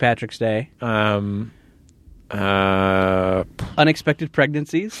 Happy St. Patrick's Day. Unexpected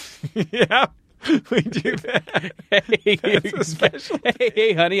pregnancies. Yeah, we do that. Hey, That's a special.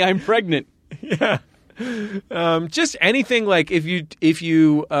 hey, honey, I'm pregnant. Yeah. Just anything like if you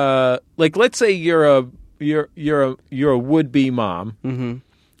like, let's say you're a would-be mom, and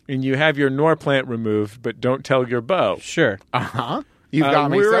you have your Norplant removed, but don't tell your beau. Sure. Uh-huh. You've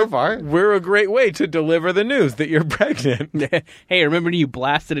got me so far. We're a great way to deliver the news that you're pregnant. Hey, remember when you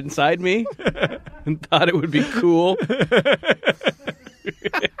blasted inside me and thought it would be cool?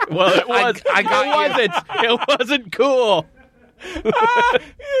 Well, it was. It wasn't cool. You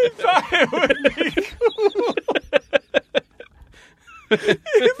thought it would be cool.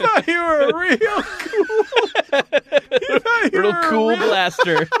 You thought you were a real cool. You thought you Real were cool a real,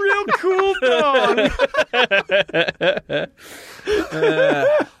 blaster. real cool dog.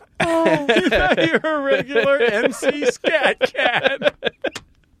 You thought you were a regular MC Scat Cat.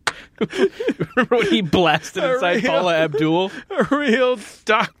 Remember when he blasted inside real- Paula Abdul? A real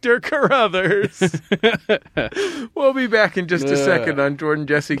Dr. Carruthers. We'll be back in just a second on Jordan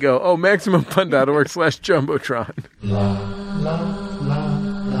Jesse Go. Oh, MaximumFun.org/Jumbotron.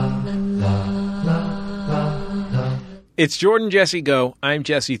 It's Jordan Jesse Go. I'm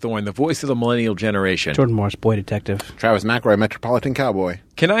Jesse Thorne, the voice of the millennial generation. Jordan Morris, boy detective. Travis McRae, Metropolitan Cowboy.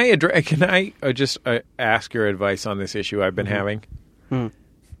 Can I just ask your advice on this issue I've been having?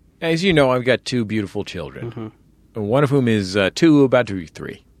 As you know, I've got two beautiful children, one of whom is 2, about to be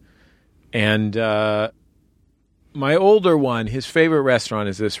 3. And my older one, his favorite restaurant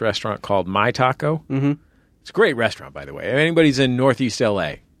is this restaurant called My Taco. Mm-hmm. It's a great restaurant, by the way. If anybody's in Northeast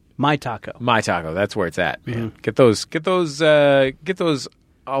L.A., My Taco. My Taco, that's where it's at, man. Get those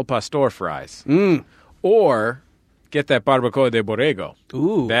al pastor fries. Or get that barbacoa de borrego.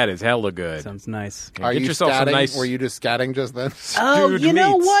 Ooh. That is hella good. Sounds nice. Are Get you yourself some scatting? nice- Were you just scatting just then? Oh, Stewed you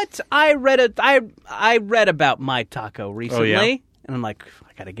know meats. what? I read about My Taco recently, and I'm like,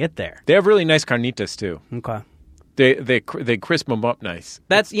 I gotta get there. They have really nice carnitas too. Okay. They crisp them up nice.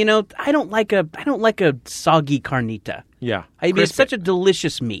 That's I don't like a soggy carnita. Yeah, I mean, it's Crisp such it. a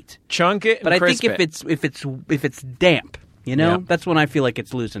delicious meat, Chunk it, and but I think crisp if it's damp, Yeah. that's when I feel like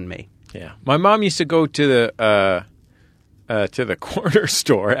it's losing me. Yeah, my mom used to go to the corner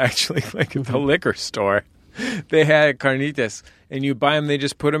store, actually, like the liquor store. They had carnitas, and you buy them. They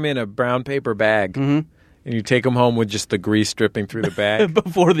just put them in a brown paper bag, and you take them home with just the grease dripping through the bag.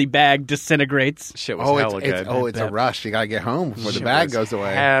 Before the bag disintegrates. Shit was Oh, hella good. it's a rush. You got to get home before the Shit bag was goes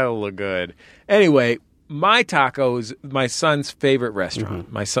away. Hella good. Anyway, My Taco is my son's favorite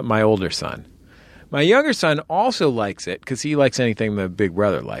restaurant. My older son. My younger son also likes it because he likes anything the big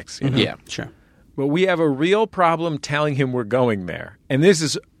brother likes. You know? Yeah. Sure. But we have a real problem telling him we're going there. And this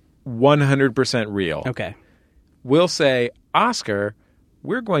is 100% real. Okay. We'll say, Oscar,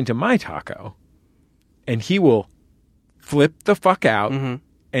 we're going to My Taco. And he will flip the fuck out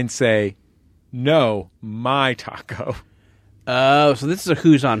and say, no, My Taco. Oh, so this is a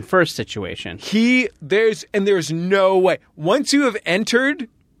who's on first situation. There's no way. Once you have entered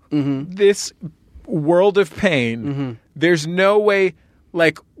this world of pain, there's no way,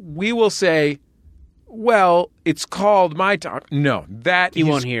 like, we will say, well, it's called My Taco. No, He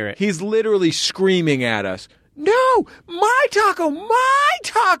won't hear it. He's literally screaming at us. No, My Taco,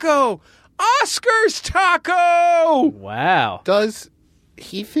 Oscar's Taco. Wow. Does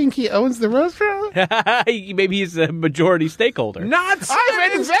he think he owns the restaurant? Maybe he's a majority stakeholder. Not I've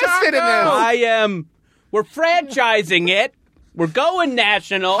Simon's invested in Taco. this. We're franchising it. We're going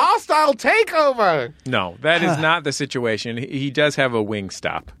national. Hostile takeover. No, that is not the situation. He does have a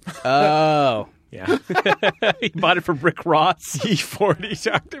Wingstop. Oh. Yeah. He bought it from Rick Ross. E40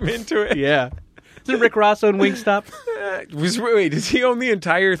 talked him into it. Yeah. Does Rick Ross own Wingstop? Wait, does he own the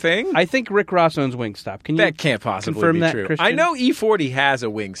entire thing? I think Rick Ross owns Wingstop. Can you That can't possibly confirm be that, true. Christian? I know E40 has a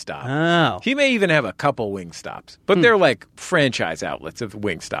Wingstop. Oh. He may even have a couple Wingstops, but they're like franchise outlets of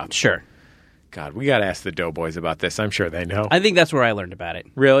Wingstop. Sure. God, we got to ask the Doughboys about this. I'm sure they know. I think that's where I learned about it.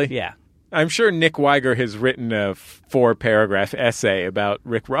 Really? Yeah. I'm sure Nick Weiger has written a 4-paragraph essay about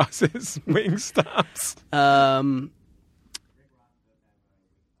Rick Ross's Wingstops.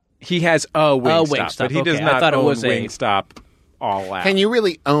 He has a Wingstop, but he does okay. I not thought it own was a- Wingstop all out. Can you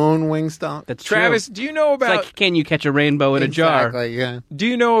really own Wingstop? That's Travis, true. do you know It's about like, can you catch a rainbow in a jar? Exactly, yeah. Do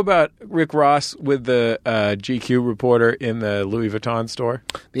you know about Rick Ross with the GQ reporter in the Louis Vuitton store?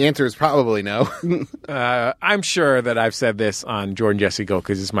 The answer is probably no. I'm sure that I've said this on Jordan Jesse Go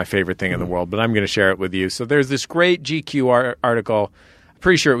because it's my favorite thing in the world, but I'm going to share it with you. So there's this great GQ article. I'm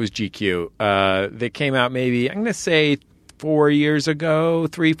pretty sure it was GQ. That came out maybe, I'm going to say 4 years ago,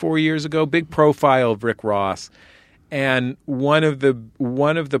 3-4 years ago. Big profile of Rick Ross, and one of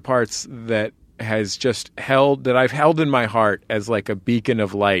the parts that has just I've held in my heart as like a beacon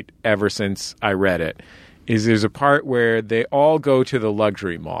of light ever since I read it is there's a part where they all go to the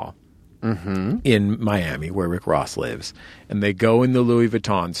luxury mall in Miami where Rick Ross lives, and they go in the Louis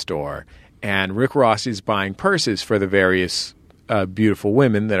Vuitton store, and Rick Ross is buying purses for the various beautiful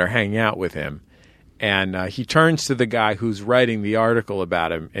women that are hanging out with him, and he turns to the guy who's writing the article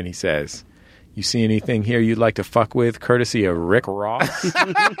about him, and he says, "You see anything here you'd like to fuck with, courtesy of Rick Ross?"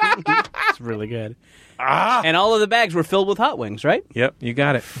 It's really good. And all of the bags were filled with hot wings, right? Yep, you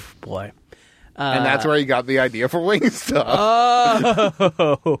got it. Boy. And that's where you got the idea for Wingstop.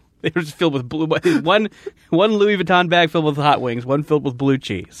 Oh, they were just filled with blue. One Louis Vuitton bag filled with hot wings, one filled with blue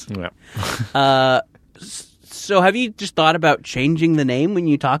cheese. Yeah. So, have you just thought about changing the name when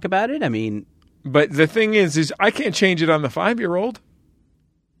you talk about it? I mean, But the thing is I can't change it on the 5-year-old.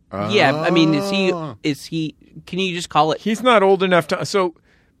 yeah. I mean, is he? Can you just call it? He's not old enough to. So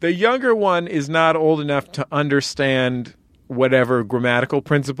the younger one is not old enough to understand whatever grammatical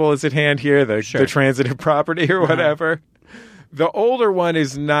principle is at hand here, the transitive property or whatever. The older one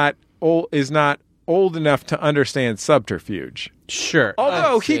is not old enough to understand subterfuge. Sure.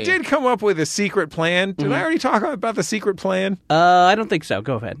 Although I see. he did come up with a secret plan. Did I already talk about the secret plan? I don't think so.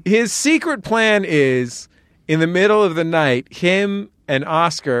 Go ahead. His secret plan is in the middle of the night, him and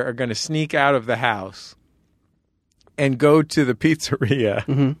Oscar are going to sneak out of the house and go to the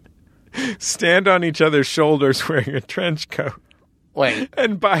pizzeria, stand on each other's shoulders wearing a trench coat, Wait,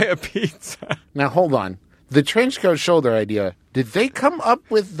 and buy a pizza. now hold on. The trench coat shoulder idea, did they come up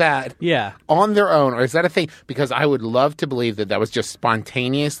with that Yeah. on their own, or is that a thing? Because I would love to believe that was just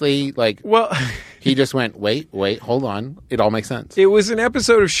spontaneously, like, Well, he just went, wait, hold on. It all makes sense. it was an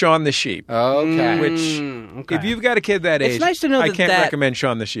episode of Shaun the Sheep. Okay. Which, if you've got a kid that It's age, nice to know I that can't that- recommend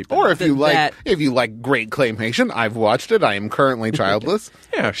Shaun the Sheep. Or if you that- like great claymation, I've watched it. I am currently childless.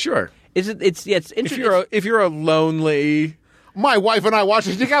 Yeah, sure. Is it? It's interesting. If you're a lonely, My wife and I watched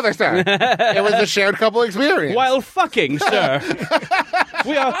it together, sir. It was a shared couple experience. While fucking, sir.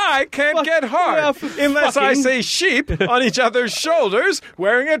 I can't get hard unless I say sheep on each other's shoulders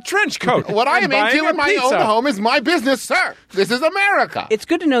wearing a trench coat. What I and am buying into a in my pizza. own home is my business, sir. This is America. It's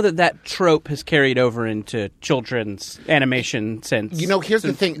good to know that trope has carried over into children's animation since. You know, here's the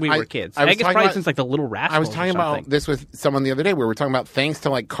since thing. We were kids. I was I guess talking probably about- since like the Little Rascals. I was talking or about something. this with someone the other day. We were talking about thanks to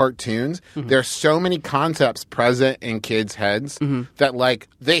like cartoons, there's so many concepts present in kids' heads that like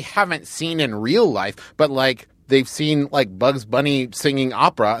they haven't seen in real life, but like they've seen like Bugs Bunny singing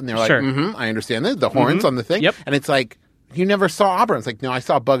opera, and they're like, Sure. I understand this. The horns on the thing, Yep. and it's like. You never saw opera. It's like, no, I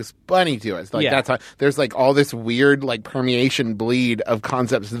saw Bugs Bunny do it. It's like, Yeah. that's how, there's like all this weird like permeation bleed of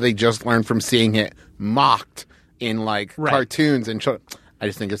concepts that they just learned from seeing it mocked in like Right. cartoons and I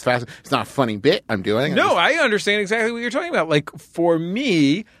just think it's fascinating. It's not a funny bit I'm doing. No, I understand exactly what you're talking about. Like, for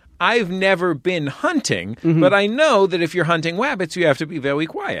me, I've never been hunting, but I know that if you're hunting rabbits, you have to be very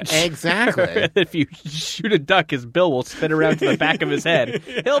quiet. Exactly. If you shoot a duck, his bill will spin around to the back of his head.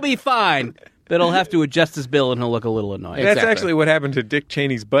 He'll be fine, but he'll have to adjust his bill and he'll look a little annoyed. That's Exactly. actually what happened to Dick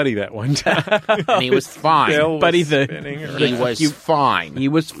Cheney's buddy that one time. And he was fine. Bill was Buddy, the- spinning around. He was fine. He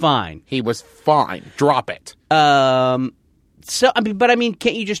was fine. He was fine. Drop it. So, I mean,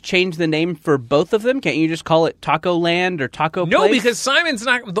 can't you just change the name for both of them? Can't you just call it Taco Land or Taco No, Place? because Simon's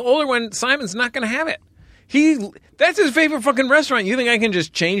not the older one. Simon's not going to have it. That's his favorite fucking restaurant. You think I can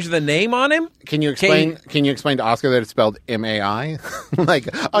just change the name on him? Can you explain? Can you explain to Oscar that it's spelled M-A-I? like,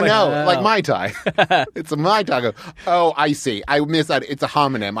 oh no, like Mai Tai. It's a Mai Taco. Oh, I see. It's a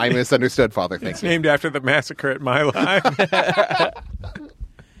homonym. I misunderstood, Father. Thank you. Named after the massacre at My Life.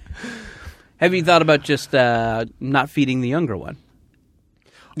 Have you thought about just not feeding the younger one?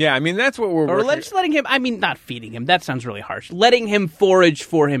 Yeah, I mean that's what we're Or working. just letting him, I mean, not feeding him. That sounds really harsh. Letting him forage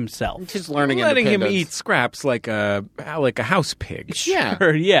for himself. Just learning letting him independence. eat scraps like a house pig. Yeah.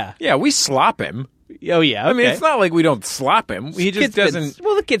 Sure, yeah. Yeah, we slop him. Oh, yeah. I mean, okay. it's not like we don't slop him. He just Kid's been- doesn't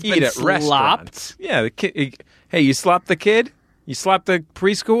well, the kid's eat been at restaurants. slopped. Yeah, the kid. Hey, you slop the kid? You slop the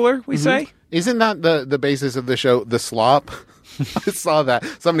preschooler? We say. Isn't that the basis of the show, The Slop? I saw that.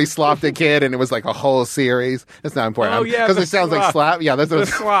 Somebody slopped a kid, and it was like a whole series. It's not important. Oh, yeah, Because The it sounds like Slop. slap. Yeah, that's what The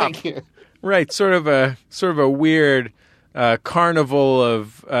it's slop. Thank you. Right, sort of a weird carnival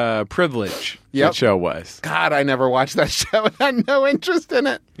of privilege. Yep. That show was. God, I never watched that show and had no interest in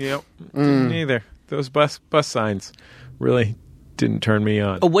it. Yep. Didn't either. Those bus signs really didn't turn me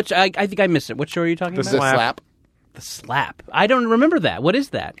on. Oh, which I think I missed it. What show are you talking The about? The Slap. slap. The Slap. I don't remember that. What is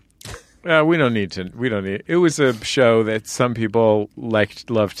that? We don't need to. We don't need. It was a show that some people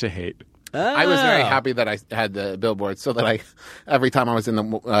loved to hate. I was very Oh. happy that I had the billboard so that every time I was in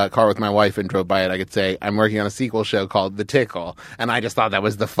the car with my wife and drove by it, I could say, I'm working on a sequel show called The Tickle. And I just thought that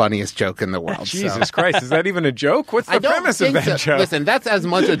was the funniest joke in the world. Jesus Christ, is that even a joke? What's I the don't premise of think that so. joke? Listen, that's as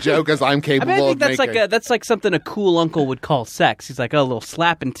much a joke as I'm I capable mean, I think of making. that's like something a cool uncle would call sex. He's like, oh, a little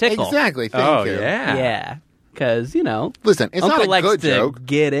slap and tickle. Exactly. Thank Oh, you. yeah. Yeah. Because, you know, Listen, it's Uncle not a likes good to joke.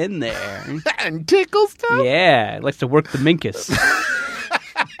 get in there. And tickle stuff? Yeah, likes to work the minkus.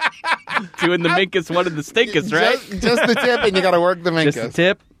 Doing the minkus, one of the stinkus, right? Just the tip, and you got to work the minkus. Just the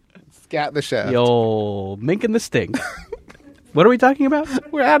tip. Scat the shaft. Yo, mink and the stink. What are we talking about?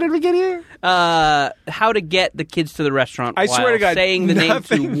 How did we get here? How to get the kids to the restaurant I while swear to God, saying the name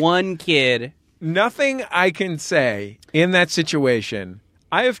nothing- to one kid. Nothing I can say in that situation.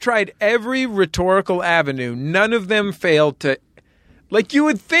 I have tried every rhetorical avenue. None of them failed to. Like, you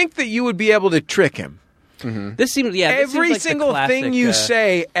would think that you would be able to trick him. This seems, this Every seems like single the classic, thing you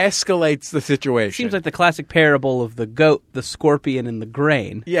say escalates the situation. seems like the classic parable of the goat, the scorpion, and the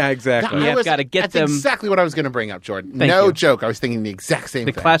grain. Yeah, exactly. Yeah. gotta get that's them- exactly what I was going to bring up, Jordan. Thank No you. joke. I was thinking the exact same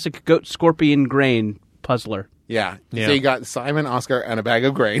The thing. classic goat, scorpion, grain puzzler. Yeah. Yeah. So you got Simon, Oscar, and a bag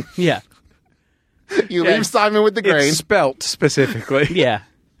of grain. Yeah, You Yeah. leave Simon with the grain. It's spelt specifically. yeah.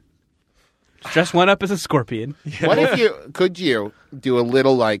 Dress one up as a scorpion. What if could you do a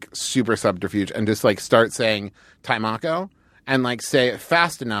little like super subterfuge and just like start saying Taimako and like say it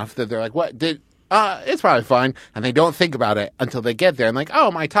fast enough that they're like, what did it's probably fine, and they don't think about it until they get there and like, oh,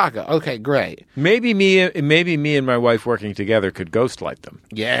 my taco. Okay, great. Maybe me and my wife working together could ghostlight them.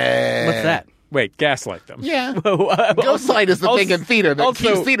 Yeah. What's that? Wait, gaslight them. Yeah. Ghostlight is the thing in theater that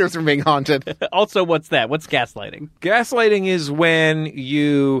also- keeps theaters from being haunted. Also, what's that? What's gaslighting? Gaslighting is when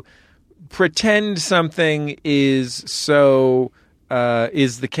you pretend something is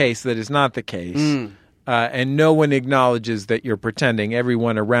the case that is not the case, and no one acknowledges that you're pretending.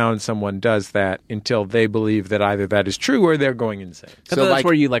 Everyone around someone does that until they believe that either that is true or they're going insane. So So, that's like-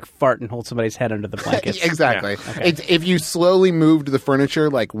 where you like fart and hold somebody's head under the blankets. Exactly. It's if you slowly moved the furniture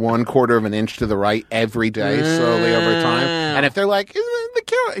like 1/4 of an inch to the right every day, slowly over time, and if they're like, "Isn't it the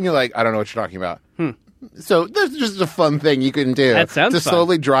carrot?" and you're like, I don't know what you're talking about. So that's just a fun thing you can do That sounds to fun.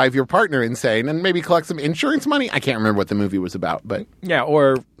 slowly drive your partner insane and maybe collect some insurance money. I can't remember what the movie was about, but Yeah,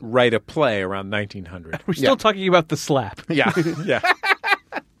 or write a play around 1900. We're still talking about the slap. Yeah, yeah.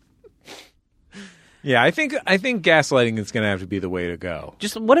 Yeah, I think gaslighting is going to have to be the way to go.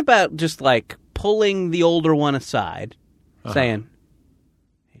 Just what about just like pulling the older one aside, saying,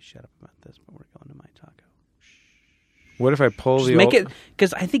 "Hey, shut up about this, but we're going to my taco." What if I pull Just the make old- it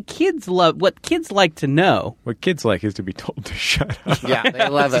because I think kids love what kids like to know. What kids like is to be told to shut up. yeah, they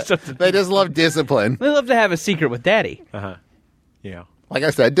love it. They just love discipline. They love to have a secret with daddy. Yeah. Like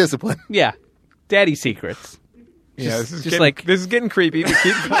I said, discipline. Yeah, daddy secrets. Yeah, this is just getting, this is getting creepy. But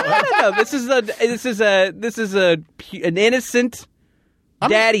keep going. No, this is an innocent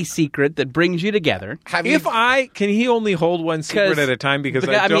daddy secret that brings you together. Have Can he only hold one secret 'Cause at a time? Because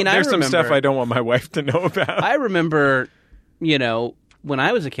the guy- I mean, I there's some stuff remember- I don't want my wife to know about. I remember, when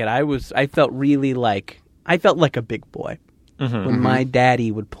I was a kid, I felt really like a big boy when my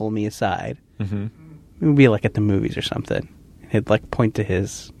daddy would pull me aside. Mm-hmm. It would be like at the movies or something. He'd like point to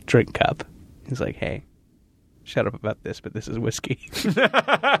his drink cup. He's like, "Hey, shut up about this, but this is whiskey."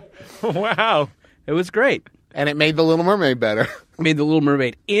 Wow. It was great. And it made The Little Mermaid better. Made The Little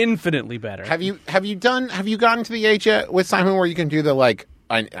Mermaid infinitely better. Have you gotten to the age yet with Simon where you can do the like,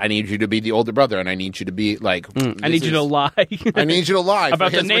 I need you to be the older brother and I need you to be like, I need you to lie. I need you to lie for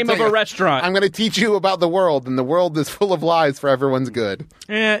About the his name of a potato. restaurant. I'm going to teach you about the world, and the world is full of lies for everyone's good.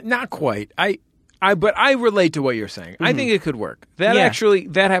 Not quite. But I relate to what you're saying. I think it could work. That Yeah.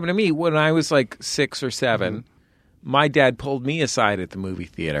 that happened to me when I was like 6 or 7. My dad pulled me aside at the movie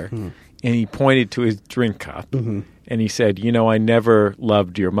theater, and he pointed to his drink cup, and he said, "I never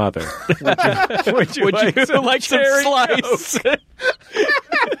loved your mother. Would you like some cherry slice?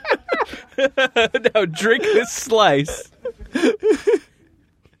 No, drink this slice.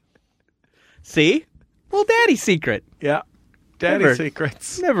 See? Well, daddy secret. Yeah, daddy Never.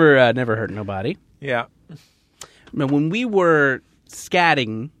 secrets. Never hurt nobody. Yeah, Now, when we were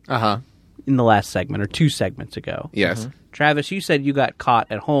scatting in the last segment, or 2 segments ago, Yes. Travis, you said you got caught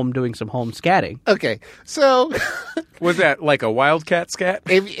at home doing some home scatting. Okay. So was that like a wildcat scat?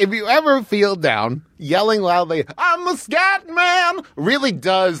 if you ever feel down, yelling loudly, "I'm a scat man," really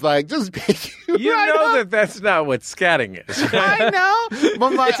does like just pick you. You right know up. that's not what scatting is. I know. But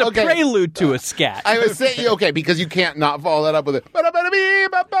my, It's a okay. prelude to a scat. I was saying, okay, because you can't not follow that up with it.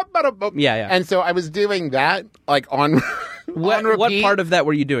 Yeah, yeah. And so I was doing that, like, on What repeat. part of that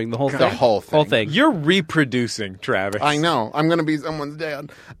were you doing? The whole thing? The whole thing. Whole thing. You're reproducing, Travis. I know. I'm going to be someone's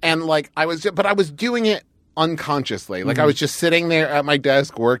dad. And like I was doing it unconsciously. Like I was just sitting there at my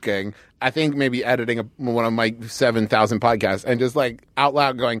desk working, I think maybe editing one of my 7,000 podcasts and just like out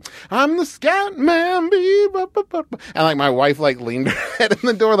loud going, I'm the scat man. And like my wife like leaned her head in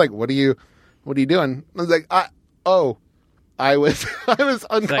the door like, what are you doing? I was like, I was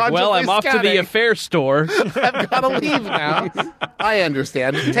unconsciously Like, well, I'm off to the scatting. affair store. I've got to leave now. I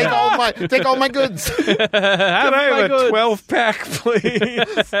understand. Take all my goods. Can I have a 12-pack,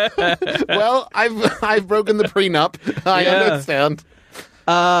 please? Well, I've broken the prenup. I Yeah. understand.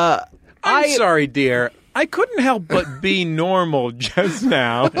 I'm sorry, dear. I couldn't help but be normal just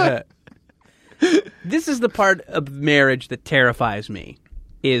now. This is the part of marriage that terrifies me,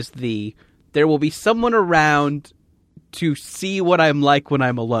 is there will be someone around to see what I'm like when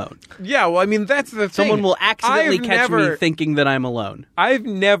I'm alone. Yeah, well, I mean, that's the thing. Someone will accidentally catch me thinking that I'm alone. I've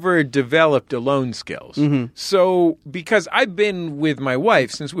never developed alone skills. So, because I've been with my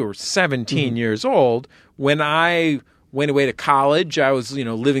wife since we were 17 years old, when I went away to college, I was,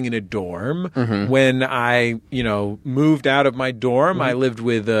 living in a dorm. When I, moved out of my dorm, I lived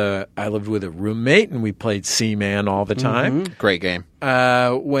with a roommate, and we played Seaman all the time. Great game.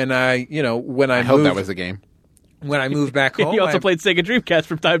 When I Hope moved, that was a game. when I moved back home, You also played Sega Dreamcast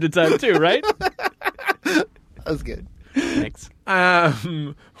from time to time too, right? That was good. Thanks.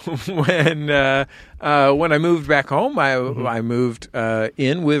 when I moved back home, I moved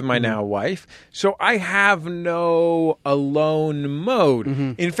in with my now wife. So I have no alone mode.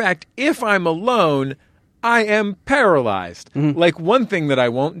 In fact, if I'm alone, I am paralyzed. Like one thing that I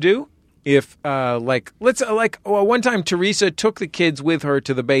won't do. If one time Teresa took the kids with her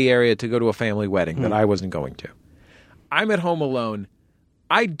to the Bay Area to go to a family wedding that I wasn't going to. I'm at home alone.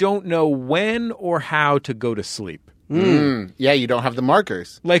 I don't know when or how to go to sleep. Yeah, you don't have the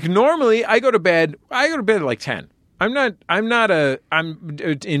markers. Like normally I go to bed at like 10. I'm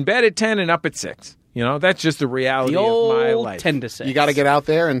in bed at 10 and up at 6. That's just the reality The of my old life. 10 to 6. You got to get out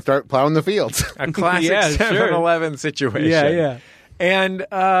there and start plowing the fields. A classic Yeah, sure. 7-Eleven situation. Yeah. And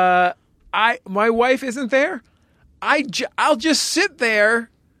my wife isn't there. I'll just sit there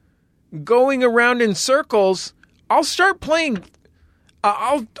going around in circles. I'll start playing.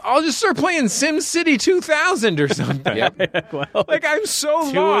 I'll just start playing SimCity 2000 or something. Well, Like I'm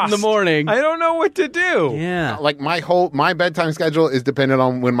so 2 lost. in the morning. I don't know what to do. Yeah. Like my bedtime schedule is dependent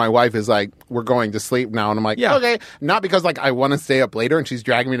on when my wife is like, we're going to sleep now. And I'm like, Yeah. okay. Not because like I want to stay up later and she's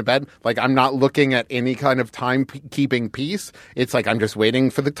dragging me to bed. Like I'm not looking at any kind of time-keeping piece. It's like I'm just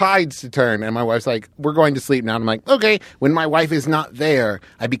waiting for the tides to turn. And my wife's like, we're going to sleep now. And I'm like, okay. When my wife is not there,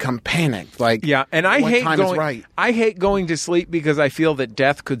 I become panicked. Like, Yeah, and I what hate time going. is right? I hate going to sleep because I feel that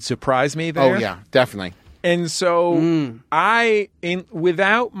death could surprise me there. Oh, yeah, definitely. And so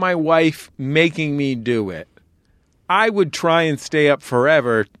without my wife making me do it, I would try and stay up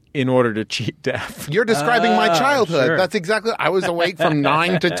forever in order to cheat death. You're describing my childhood. sure. That's exactly. I was awake from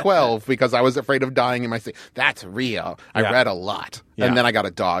 9 to 12 because I was afraid of dying in my sleep. That's real. I Yeah. read a lot, Yeah. and then I got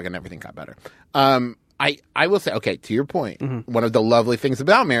a dog, and everything got better. I will say, okay, to your point, one of the lovely things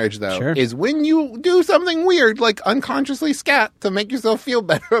about marriage, though, Sure. is when you do something weird, like unconsciously scat to make yourself feel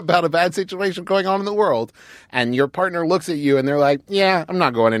better about a bad situation going on in the world, and your partner looks at you and they're like, yeah, I'm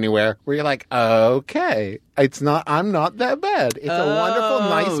not going anywhere. Where you're like, okay, I'm not that bad. It's a wonderful,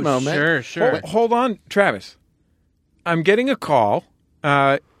 nice moment. Sure. Hold on, Travis. I'm getting a call.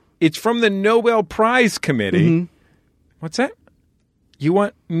 It's from the Nobel Prize Committee. What's that? You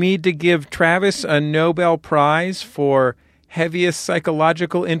want me to give Travis a Nobel Prize for heaviest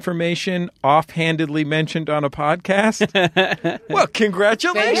psychological information offhandedly mentioned on a podcast? Well,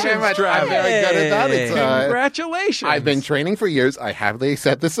 congratulations, Thank you very much. Travis. I'm very good at that. It's, Congratulations. I've been training for years. I happily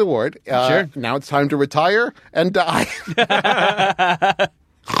accept this award. Sure. Now it's time to retire and die.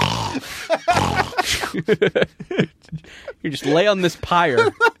 You just lay on this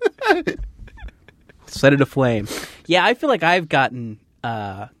pyre. Set it aflame. Yeah, I feel like I've gotten...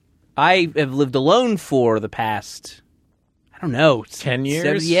 I have lived alone for the past... I don't know. 10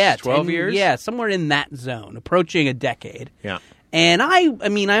 years? 12 10 years? Yeah, somewhere in that zone, approaching a decade. Yeah. And I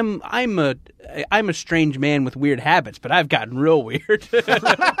mean, I'm a strange man with weird habits, but I've gotten real weird.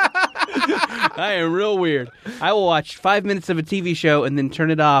 I am real weird. I will watch 5 minutes of a TV show and then turn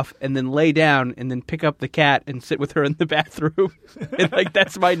it off and then lay down and then pick up the cat and sit with her in the bathroom. And like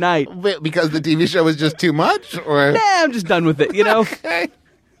that's my night. Because the TV show was just too much? Or Nah, I'm just done with it, you know? Okay.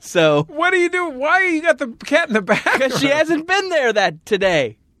 So, What do you do? Why you got the cat in the back? because she hasn't been there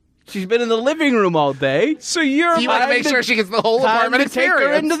today. She's been in the living room all day. So you're You want to Time make to- sure she gets the whole Time apartment to take her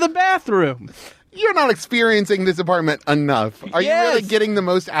experience. into the bathroom. You're not experiencing this apartment enough. Are you really Yes. getting the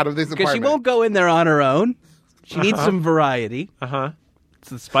most out of this Because apartment? she won't go in there on her own. She needs some variety. Uh-huh. It's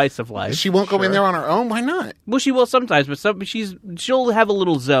the spice of life. She won't go in there on her own? Why not? Well, she will sometimes, but she'll have a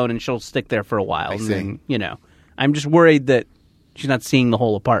little zone and she'll stick there for a while. And see. then, I'm just worried that she's not seeing the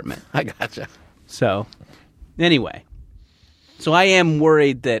whole apartment. I gotcha. So, anyway. So I am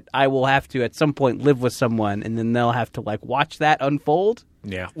worried that I will have to, at some point, live with someone, and then they'll have to, watch that unfold.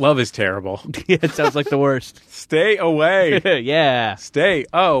 Yeah. Love is terrible. Yeah, it sounds like the worst. Stay away. Yeah. Stay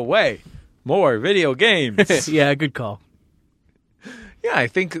away. More video games. Yeah, good call. Yeah, I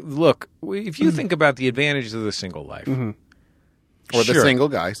think, look, if you think about the advantages of the single life, Or The Sure. Single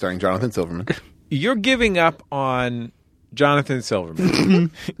Guy, starring Jonathan Silverman. you're giving up on Jonathan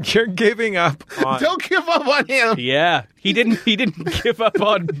Silverman. You're giving up on... Don't give up on him. Yeah. He didn't give up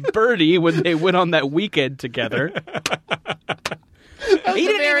on Birdie when they went on that weekend together. He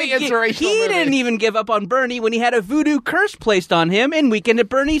didn't even give up on Bernie when he had a voodoo curse placed on him in Weekend at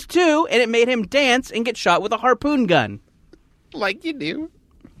Bernie's 2, and it made him dance and get shot with a harpoon gun. Like you do.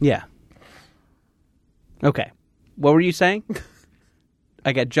 Yeah. Okay. What were you saying?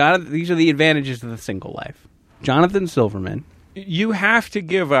 I got Jonathan. These are the advantages of the single life. Jonathan Silverman. You have to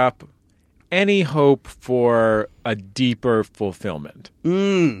give up any hope for a deeper fulfillment.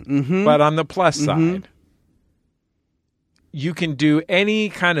 But on the plus side, you can do any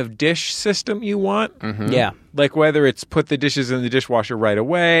kind of dish system you want. Yeah. Like whether it's put the dishes in the dishwasher right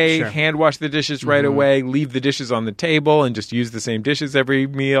away, Sure. hand wash the dishes right away, leave the dishes on the table and just use the same dishes every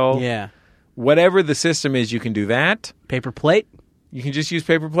meal. Yeah. Whatever the system is, you can do that. Paper plate. You can just use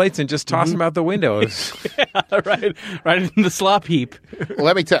paper plates and just toss them out the windows. right in the slop heap. Well,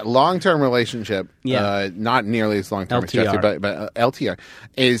 let me tell you, long-term relationship, Yeah. not nearly as long-term as LTR. Jesse, but LTR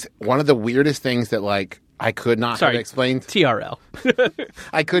is one of the weirdest things that, I could not have explained. TRL.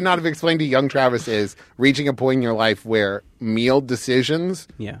 I could not have explained to young Travis is reaching a point in your life where meal decisions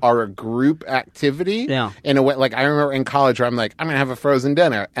Yeah. are a group activity. Yeah. In a way, I remember in college where I'm like, I'm going to have a frozen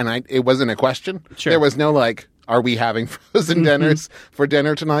dinner. And it wasn't a question. Sure. There was no are we having frozen dinners for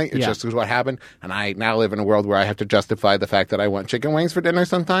dinner tonight? It Yeah. just was what happened. And I now live in a world where I have to justify the fact that I want chicken wings for dinner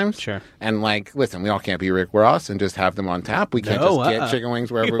sometimes. Sure. And listen, we all can't be Rick Ross and just have them on tap. We can't No, just get chicken wings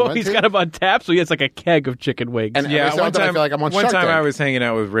wherever we Well, want he's to. got him on tap, so he has a keg of chicken wings. And Yeah, every so often I feel like I'm on one Shark time Tank. I was hanging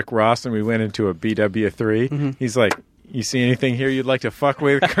out with Rick Ross and we went into a BW3. He's like, you see anything here you'd like to fuck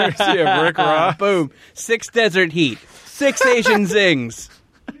with, courtesy of Rick Ross? Boom. 6 desert heat. 6 Asian zings.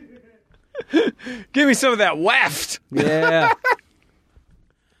 Give me some of that weft. Yeah.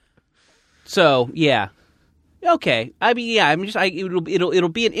 So, yeah. Okay. I mean, yeah, it'll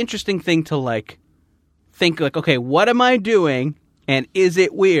be an interesting thing to think okay, what am I doing and is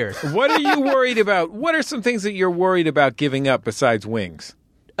it weird? What are you worried about? What are some things that you're worried about giving up besides wings?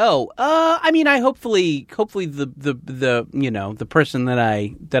 Oh, I mean, I hopefully the person that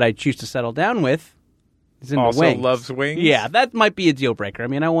I choose to settle down with is into Also wings. loves wings? Yeah, that might be a deal breaker. I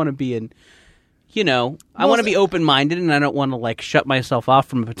mean, I want to be I want to be open-minded, and I don't want to shut myself off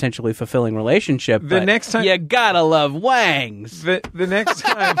from a potentially fulfilling relationship. The but next time- you gotta love wangs. The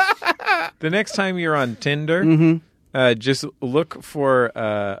next time you're on Tinder, just look for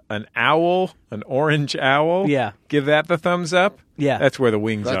an owl, an orange owl. Yeah. Give that the thumbs up. Yeah. That's where the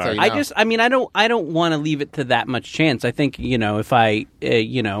wings That's how are. you know. I don't want to leave it to that much chance. I think if I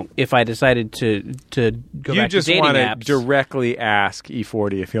decided to go You back just to dating want to apps. directly ask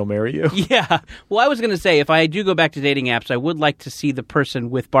E40 if he'll marry you. Yeah. Well, I was going to say, if I do go back to dating apps, I would like to see the person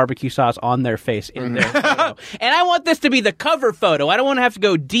with barbecue sauce on their face in their photo. And I want this to be the cover photo. I don't want to have to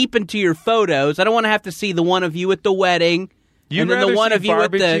go deep into your photos. I don't want to have to see the one of you at the wedding. You'd and then rather the one see of you at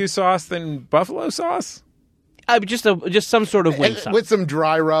barbecue the sauce than buffalo sauce? just some sort of wing And sauce. with some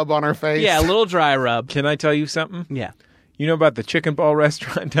dry rub on her face. Yeah, a little dry rub. Can I tell you something? Yeah. You know about the chicken ball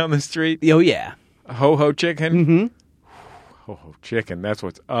restaurant down the street? Oh yeah. Ho Ho Chicken? Mm-hmm. Ho Ho Chicken, that's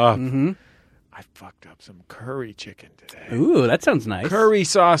what's up. Mm-hmm. I fucked up some curry chicken today. Ooh, that sounds nice. Curry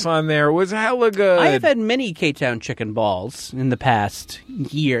sauce on there was hella good. I have had many K-Town chicken balls in the past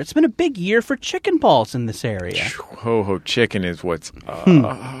year. It's been a big year for chicken balls in this area. Ho Ho Chicken is what's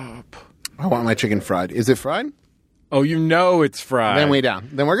up. I want my chicken fried. Is it fried? Oh, you know it's fried. Then way down.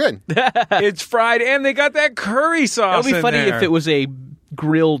 Then we're good. It's fried, and they got that curry sauce. It would be in funny there. if it was a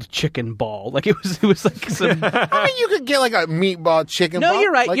grilled chicken ball. It was like some. I mean, you could get a meatball chicken No, ball.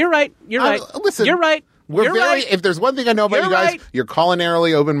 you're right. You're right. You're right. Listen, You're right. We're You're very. right. If there's one thing I know about You're you guys, right. you're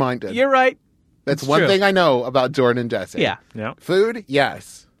culinarily open-minded. You're right. That's one true. thing I know about Jordan and Jesse. Yeah. Yeah. Food,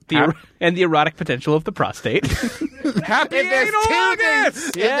 yes. And the erotic potential of the prostate. Happy If there's anal two August!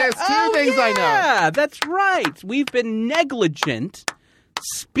 things, if there's two things I know. Yeah, that's right. We've been negligent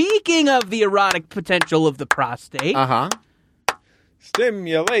Speaking of the erotic potential of the prostate, Uh-huh.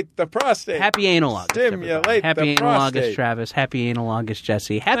 Stimulate the prostate. happy anal August. Stimulate everybody. Happy the anal prostate. August, Travis. Happy anal August,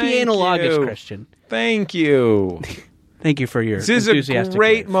 Jesse. Happy Thank anal August, you. Christian. Thank you. Thank you for your This is a enthusiastic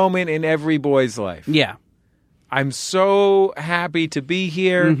great wave. moment in every boy's life. Yeah. I'm so happy to be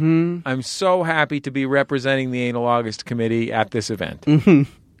here. Mm-hmm. I'm so happy to be representing the Anal August Committee at this event. Mm-hmm.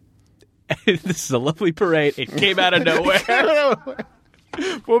 This is a lovely parade. It came out of nowhere.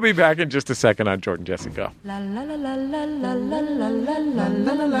 We'll be back in just a second on Jordan Jesse Go.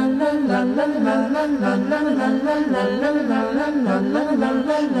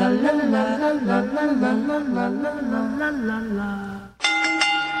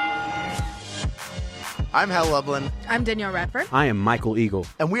 I'm Hal Lublin, I'm Danielle Radford. I am Michael Eagle.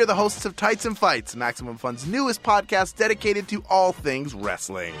 and we are the hosts of Tights and Fights, Maximum Fun's newest podcast dedicated to all things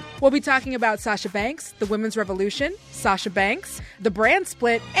wrestling. We'll be talking about Sasha Banks, the Women's Revolution, Sasha Banks, the brand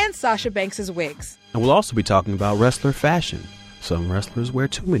split, and Sasha Banks' wigs. And we'll also be talking about wrestler fashion. Some wrestlers wear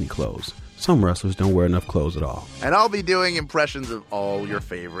too many clothes. Some wrestlers don't wear enough clothes at all. And I'll be doing impressions of all your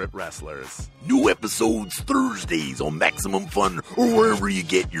favorite wrestlers. New episodes Thursdays on Maximum Fun or wherever you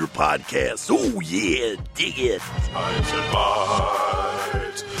get your podcasts. Oh, yeah, dig it. Tights and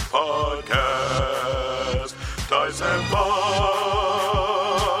Fights Podcast. Tights and Fights.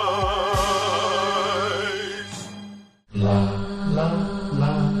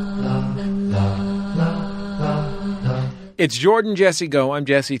 It's Jordan Jesse Go. I'm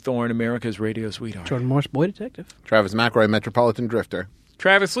Jesse Thorne, America's radio sweetheart. Jordan Morse, boy detective. Travis McRoy, Metropolitan Drifter.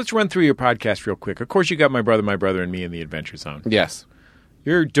 Travis, let's run through your podcast real quick. Of course, you got My Brother, and Me in the Adventure Zone. Yes.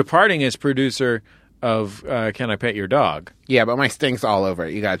 You're departing as producer of Can I Pet Your Dog? Yeah, but my stink's all over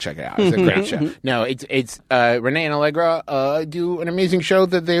it. You got to check it out. It's a great show. No, it's Renee and Allegra do an amazing show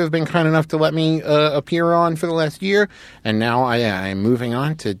that they have been kind enough to let me appear on for the last year. And now I'm moving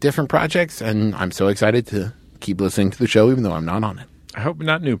on to different projects, and I'm so excited to keep listening to the show even though I'm not on it. I hope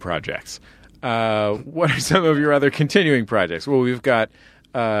not new projects. What are some of your other continuing projects? Well, we've got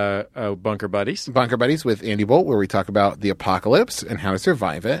Bunker Buddies. Bunker Buddies with Andy Bolt, where we talk about the apocalypse and how to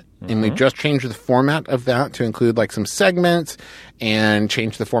survive it. And we've just changed the format of that to include like some segments and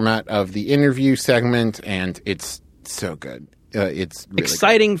changed the format of the interview segment. And it's so good. It's really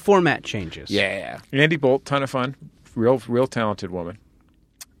Exciting format changes. good. Yeah. Andy Bolt, ton of fun. Real talented woman.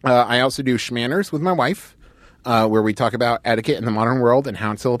 I also do Schmanners with my wife. Where we talk about etiquette in the modern world and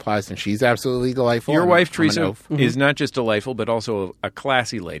how it still applies, and she's absolutely delightful. Your wife, I'm an Teresa, oaf. is not just delightful, but also a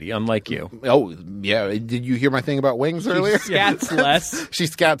classy lady, unlike you. Oh, yeah. Did you hear my thing about wings earlier? Scats less. She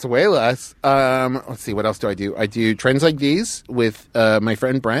scats way less. Let's see, what else do? I do Trends Like These with my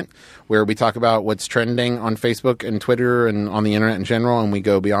friend Brent, where we talk about what's trending on Facebook and Twitter and on the internet in general, and we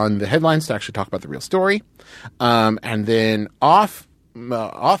go beyond the headlines to actually talk about the real story. And then off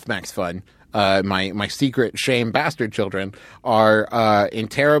Max Fun, my secret shame bastard children are in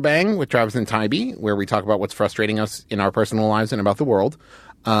Terabang with Travis and Tybee, where we talk about what's frustrating us in our personal lives and about the world.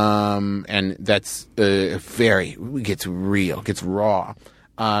 And that's gets real, gets raw.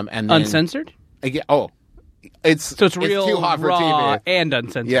 And then, Uncensored? It's real, too hot for raw, TV. and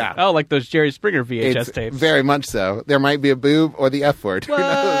uncensored. Yeah. Oh, like those Jerry Springer VHS It's tapes. very much so. There might be a boob or the F word. Who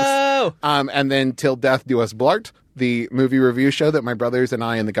knows? And then Till Death Do Us Blart, the movie review show that my brothers and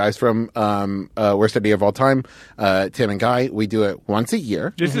I and the guys from Worst Idea of All Time, Tim and Guy, we do it once a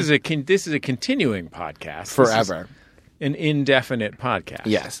year. This is a continuing podcast. Forever. An indefinite podcast.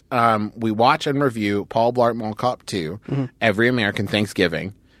 Yes. We watch and review Paul Blart Mall Cop 2 every American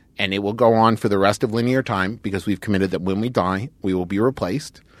Thanksgiving, and it will go on for the rest of linear time because we've committed that when we die, we will be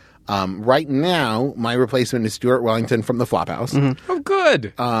replaced. Right now, my replacement is Stuart Wellington from the Flophouse. Oh,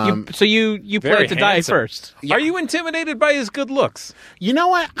 good. So you plan to die first. Are you intimidated by his good looks? You know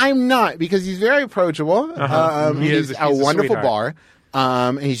what? I'm not, because he's very approachable. He's a wonderful sweetheart. bar.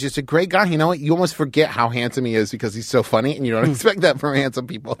 And he's just a great guy. You know what? You almost forget how handsome he is because he's so funny, and you don't expect that from handsome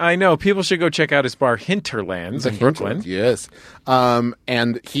people. I know. People should go check out his bar, Hinterlands, in Brooklyn. Yes.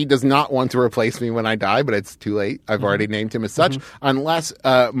 And he does not want to replace me when I die, but it's too late. I've already named him as such, unless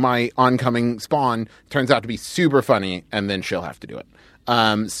my oncoming spawn turns out to be super funny, and then she'll have to do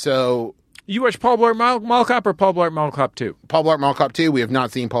it. So... You watch Paul Blart Mall Cop or Paul Blart Mall Cop 2? Paul Blart Mall Cop 2. We have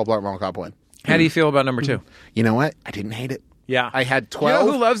not seen Paul Blart Mall Cop 1. How do you feel about number 2? You know what? I didn't hate it. Yeah. I had 12. You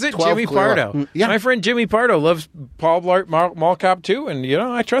know who loves it? Jimmy Pardo. Yeah. My friend Jimmy Pardo loves Paul Blart Mall Cop 2, and,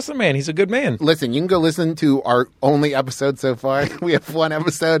 I trust the man. He's a good man. Listen, you can go listen to our only episode so far. We have one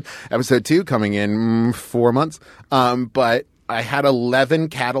episode, episode 2, coming in 4 months. But I had 11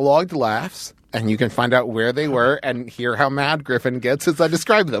 cataloged laughs, and you can find out where they were and hear how mad Griffin gets as I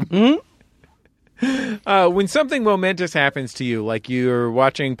describe them. When something momentous happens to you, like you're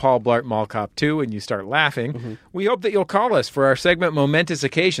watching Paul Blart Mall Cop 2 and you start laughing, we hope that you'll call us for our segment Momentous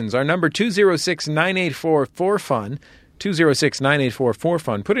Occasions. Our number 206-984-4FUN.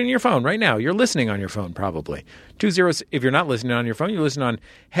 206-984-4FUN. Put it in your phone right now. You're listening on your phone, probably. If you're not listening on your phone, you're listening on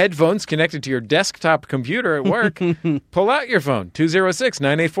headphones connected to your desktop computer at work. Pull out your phone.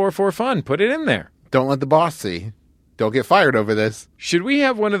 206-984-4FUN. Put it in there. Don't let the boss see. Don't get fired over this. Should we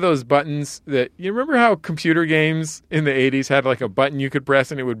have one of those buttons that, you remember how computer games in the 80s had like a button you could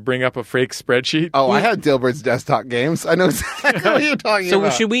press and it would bring up a fake spreadsheet? Oh, I had Dilbert's desktop games. I know exactly what you're talking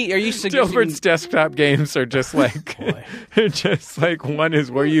about. So are you suggesting... Dilbert's desktop games are just like, just like one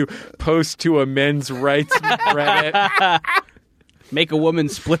is where you post to a men's rights Reddit. Make a woman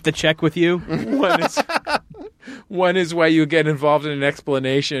split the check with you? One is why you get involved in an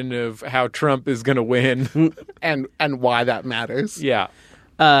explanation of how Trump is going to win and why that matters. Yeah.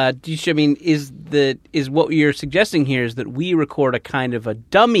 Is what you're suggesting here is that we record a kind of a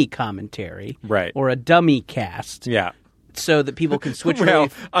dummy commentary, right, or a dummy cast, yeah, so that people can switch. Well,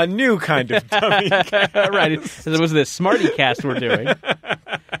 a new kind of dummy cast, right? It was this smarty cast we're doing.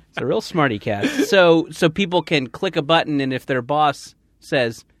 It's a real smarty cast. So people can click a button, and if their boss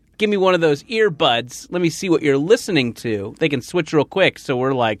says, "Give me one of those earbuds. Let me see what you're listening to," they can switch real quick. So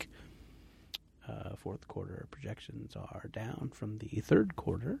we're like, fourth quarter projections are down from the third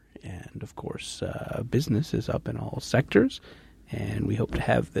quarter. And, of course, business is up in all sectors. And we hope to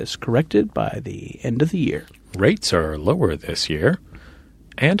have this corrected by the end of the year. Rates are lower this year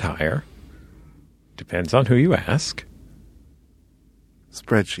and higher. Depends on who you ask.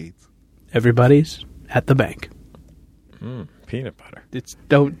 Spreadsheets. Everybody's at the bank. Peanut butter.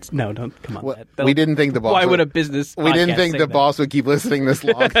 Don't come on. Well, we didn't think the boss. Why would a business? We didn't think the boss would keep listening this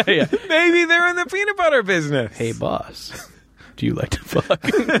long. Yeah. Maybe they're in the peanut butter business. Hey, boss, do you like to fuck?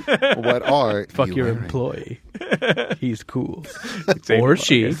 What are fuck you your wearing? Employee? He's cool, Same or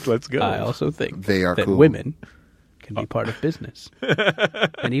she. Let's go. I also think they are that cool. Women can be part of business,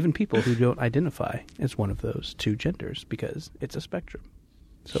 and even people who don't identify as one of those two genders, because it's a spectrum.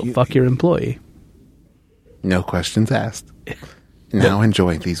 So fuck your employee. No questions asked. Now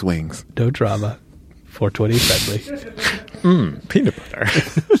enjoy these wings. No drama. 420 friendly. Peanut butter.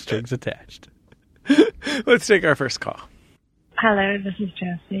 Strings attached. Let's take our first call. Hello, this is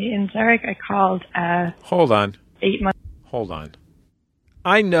Jessie. In Zurich, I called Hold on. 8 months. Hold on.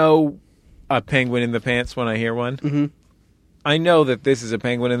 I know a penguin in the pants when I hear one. Mm-hmm. I know that this is a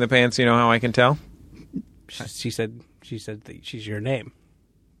penguin in the pants. You know how I can tell? She said that she's your name.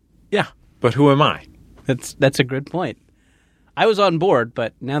 Yeah, but who am I? That's a good point. I was on board,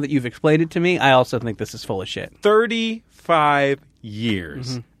 but now that you've explained it to me, I also think this is full of shit. 35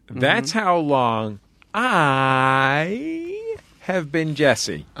 years. Mm-hmm. That's how long I have been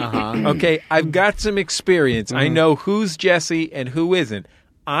Jesse. Okay, I've got some experience. I know who's Jesse and who isn't.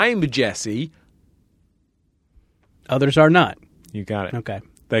 I'm Jesse. Others are not. You got it. Okay.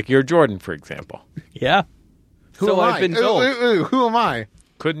 Like you're Jordan, for example. Yeah. Who am I've I? been told. Who am I?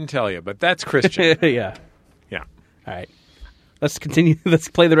 Couldn't tell you, but that's Christian. Yeah. Yeah. All right. Let's continue. Let's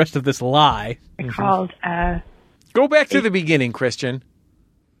play the rest of this lie. I called Go back to the beginning, Christian. In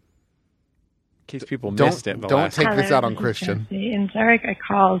case people missed it. Don't take this out on this is Christian. Jessie. In Zurich, I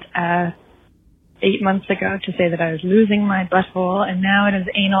called 8 months ago to say that I was losing my butthole, and now it is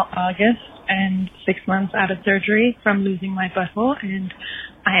anal August and 6 months out of surgery from losing my butthole, and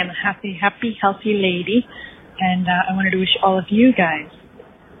I am a happy, healthy lady, and I wanted to wish all of you guys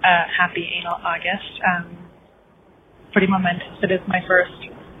happy anal August. Pretty momentous. It is my first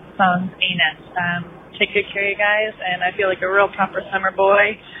song, Anus. Take good care, you guys, and I feel like a real proper summer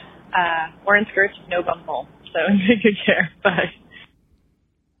boy. Wearing skirts with no bumhole. So take good care. Bye.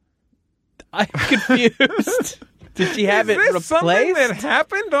 I'm confused. Did she have it replaced? Something that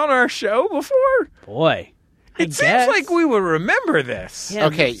happened on our show before? Boy. It seems like we would remember this. Yeah,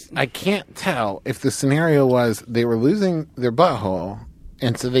 Okay, I can't tell if the scenario was they were losing their butthole,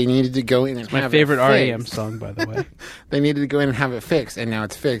 and so they needed to go in and my have favorite it fixed. REM song, by the way. They needed to go in and have it fixed, and now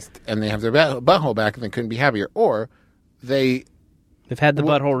it's fixed, and they have their butthole back, and they couldn't be happier. Or they've had the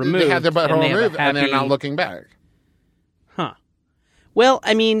butthole removed. They had their butthole removed, and they're not happy- looking back. Huh. Well,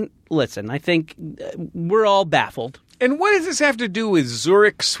 I mean, listen, I think we're all baffled. And what does this have to do with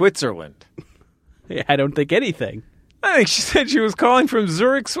Zurich, Switzerland? I don't think anything. I think she said she was calling from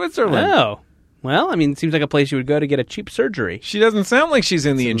Zurich, Switzerland. Oh. Well, I mean, it seems like a place you would go to get a cheap surgery. She doesn't sound like she's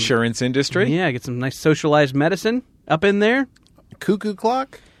in the insurance industry. Yeah, get some nice socialized medicine up in there. Cuckoo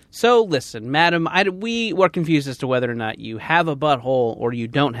clock? So, listen, madam, we were confused as to whether or not you have a butthole or you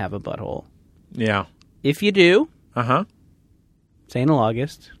don't have a butthole. Yeah. If you do, Uh-huh. it's anal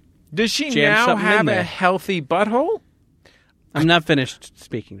August. Does she jam now something in have a there. healthy butthole? I'm not finished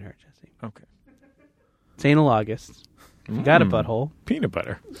speaking to her, Jesse. Okay. It's anal August. If you got a butthole, Peanut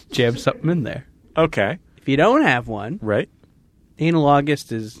butter. jam something in there. Okay. If you don't have one, Right. anal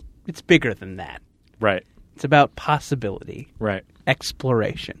August it's bigger than that. Right. It's about possibility, Right.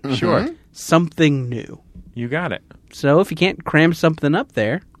 exploration. Sure. Something new. You got it. So if you can't cram something up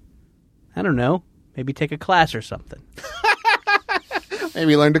there, I don't know, maybe take a class or something.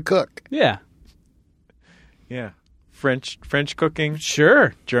 Maybe learn to cook. Yeah. Yeah. French cooking.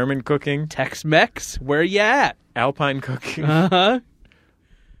 Sure. German cooking. Tex-Mex, where you at? Alpine cooking. Uh-huh.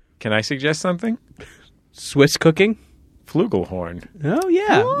 Can I suggest something? Swiss cooking? Flugelhorn. Oh,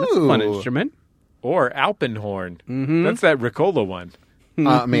 yeah. That's a fun Ooh. instrument. Or Alpenhorn. Mm-hmm. That's that Ricola one.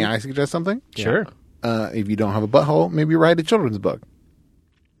 May I suggest something? Sure. If you don't have a butthole, maybe write a children's book.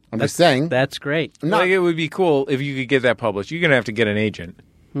 I'm just saying. That's great. Like, it would be cool if you could get that published. You're going to have to get an agent.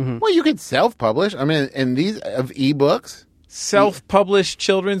 Well, you could self-publish. I mean, in these of ebooks. Self-published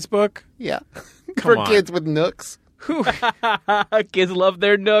children's book? Yeah. Come For on. kids with nooks. Who? Kids love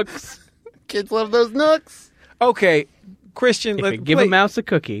their nooks. Kids love those nooks. Okay, Christian, If let's you give a mouse a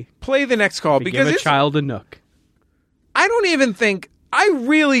cookie, play the next call if you because give a it's- child a nook. I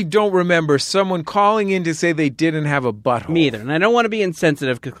really don't remember someone calling in to say they didn't have a butthole. Me either. And I don't want to be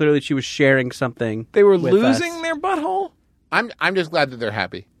insensitive because clearly she was sharing something. They were with losing us. their butthole? I'm just glad that they're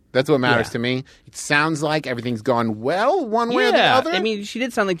happy. That's what matters Yeah. to me. It sounds like everything's gone well one way or the Yeah. other. I mean, she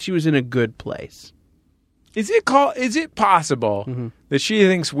did sound like she was in a good place. Is it possible that she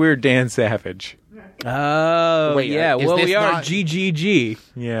thinks we're Dan Savage? Oh, Wait, yeah. is Well, this we are not- GGG.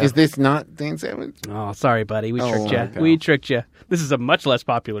 Yeah. Is this not Dan Savage? Oh, sorry, buddy. We tricked you. okay. We tricked you. This is a much less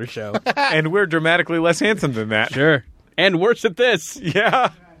popular show. And we're dramatically less handsome than that. Sure. And worse at this.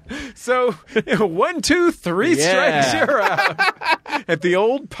 Yeah. So 1, 2, 3 Yeah. strikes, you're out at the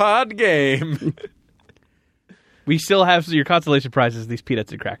old pod game. We still have your consolation prizes, these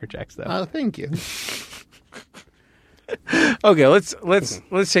peanuts and Cracker Jacks, though. Oh, thank you. Okay,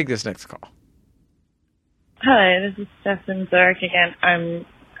 let's take this next call. Hi, this is Stefan Zarek again. I'm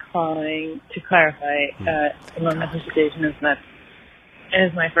calling to clarify. The momentous occasion is that it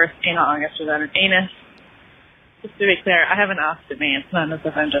is my first anal August without an anus. Just to be clear, I have an ostomy. It's not as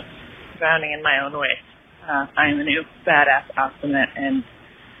if I'm just drowning in my own waste. I am the new badass ostomate, and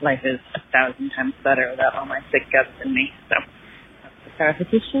life is 1,000 times better without all my sick guts in me. So that's the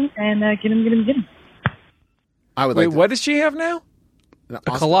clarification, and get him. I would Wait, like to, what does she have now? A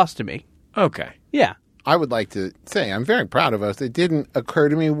colostomy. Okay. Yeah. I would like to say I'm very proud of us. It didn't occur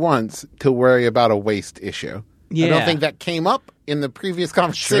to me once to worry about a waste issue. Yeah. I don't think that came up in the previous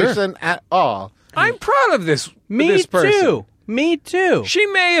conversation at all. I'm proud of this. Me this person. too. Me too. She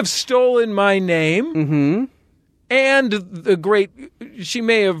may have stolen my name, Mm-hmm. and she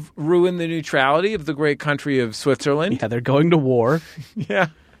may have ruined the neutrality of the great country of Switzerland. Yeah, they're going to war. Yeah.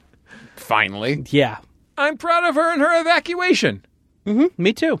 Finally. Yeah. I'm proud of her and her evacuation. Mm-hmm.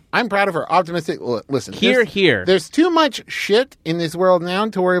 Me too. I'm proud of her. Optimistic. Listen. Here. There's too much shit in this world now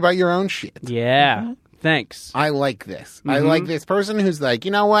to worry about your own shit. Yeah. Thanks. I like this. I like this person who's like,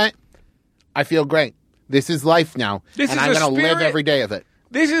 you know what? I feel great. This is life now. This and is I'm a going to live spirit. every day of it.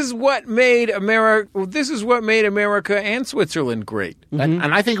 This is what made America. This is what made America and Switzerland great. And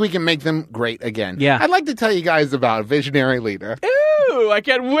I think we can make them great again. Yeah. I'd like to tell you guys about a visionary leader. Ooh, I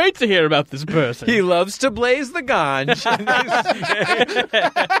can't wait to hear about this person. He loves to blaze the ganj.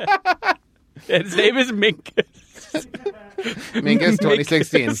 His name is Minkus. Minkus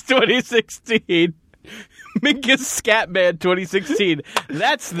 2016. Minkus 2016. Minkus Scatman 2016.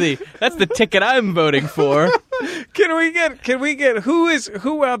 That's the ticket I'm voting for. Can we get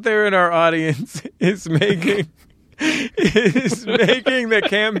who out there in our audience is making the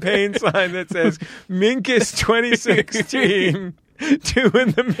campaign sign that says Minkus 2016, 2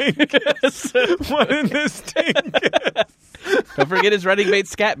 in the Minkus, 1 in the Stinkus. Don't forget his running mate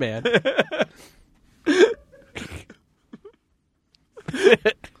Scatman.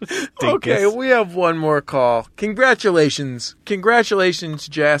 Okay, we have one more call. Congratulations,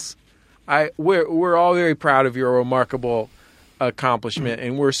 Jess. We're all very proud of your remarkable accomplishment,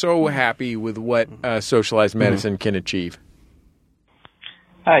 and we're so happy with what socialized medicine can achieve.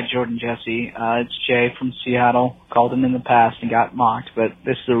 Hi, Jordan Jesse. It's Jay from Seattle. Called in the past and got mocked, but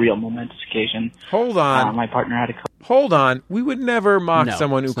this is a real momentous occasion. Hold on. My partner had a... Hold on. We would never mock No,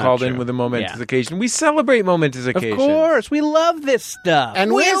 someone who it's not called in true. with a momentous Yeah. occasion. We celebrate momentous occasions. Of course, we love this stuff. And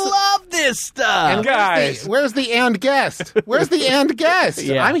we where's- love this stuff. And guys, Where's the and guest? Where's the and guest?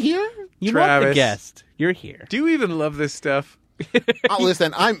 Yeah. I'm here. you want the Travis. guest. You're here. do you even love this stuff?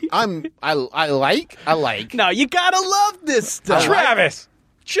 Listen, I like. No, you gotta love this stuff. Travis,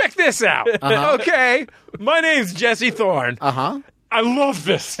 check this out. Okay, my name's Jesse Thorne. I love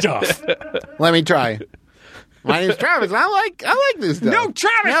this stuff. Let me try. My name's Travis. I like this stuff. No,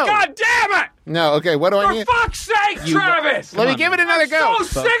 Travis! No. God damn it! No, okay, what do I need? For fuck's sake, Travis! Let me give it another go. I'm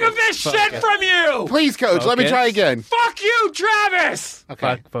so sick of this shit from you! Please, Coach, let me try again. Fuck you, Travis!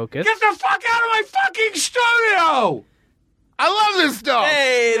 Okay. Focus. Get the fuck out of my fucking studio! I love this stuff.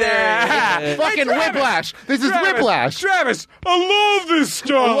 Hey, there. Fucking Whiplash. This is Whiplash. Travis, I love this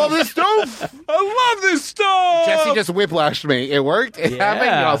stuff. I love this stuff. I love this stuff. Jesse just whiplashed me. It worked. It happened.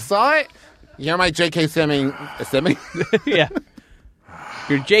 Y'all saw it. You're my J.K. Simmons. Yeah.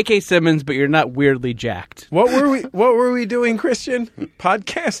 You're J.K. Simmons, but you're not weirdly jacked. What were we doing, Christian?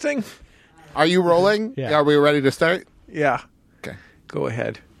 Podcasting? Are you rolling? Yeah. Are we ready to start? Yeah. Okay. Go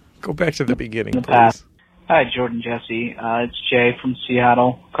ahead. Go back to the beginning, the please. past. Hi, Jordan Jesse. It's Jay from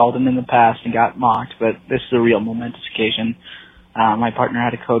Seattle. Called in the past and got mocked, but this is a real momentous occasion. My partner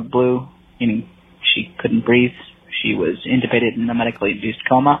had a code blue, meaning she couldn't breathe. She was intubated in a medically induced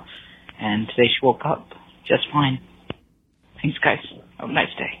coma, and today she woke up just fine. Thanks, guys. Have a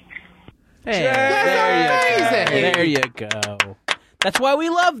nice day. Hey, That's amazing. there you go. That's why we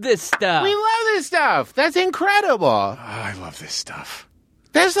love this stuff. We love this stuff. That's incredible. Oh, I love this stuff.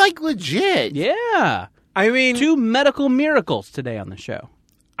 That's like legit. Yeah. I mean, 2 medical miracles today on the show.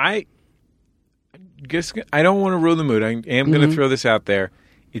 I guess I don't want to ruin the mood. I am going to throw this out there.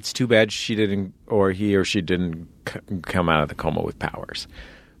 It's too bad she didn't, or he or she didn't come out of the coma with powers.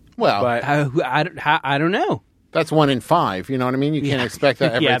 Well, But I don't know. that's 1 in 5. You know what I mean? You can't expect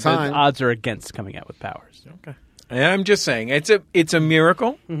that every yeah, time. the odds are against coming out with powers. okay. And I'm just saying, it's a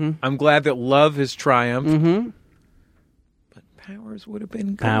miracle. I'm glad that love has triumphed. But powers would have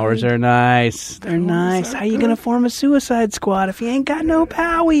been good. Powers are nice. They're nice. How you going to form a suicide squad if you ain't got no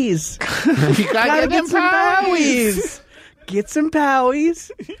powies? You gotta get some powies. Get some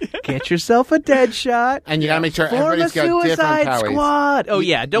powies. Get yourself a dead shot. And you gotta make sure Form a everybody's got different suicide powies. squad. Oh,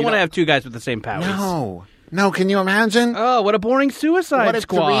 yeah. Don't you want to know- have 2 guys with the same powers. No, can you imagine? Oh, what a boring suicide What if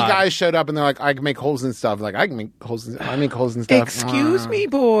squad. 3 guys showed up and they're like, I can make holes and stuff. Like, I make holes and stuff. Excuse me,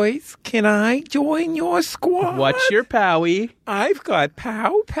 boys. Can I join your squad? What's your powie? I've got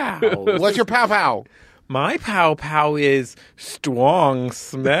pow pow. What's your pow pow? My pow pow is strong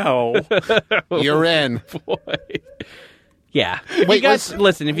smell. You're in. Boy. Yeah. Wait,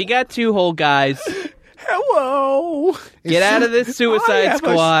 Listen, if you got 2 whole guys, Hello. get out of this suicide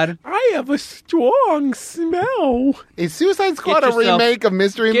squad. I have a strong smell. Is Suicide Squad Get a yourself- remake of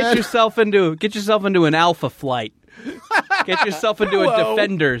Mystery Get Men? yourself into an alpha flight. Get yourself into a Hello.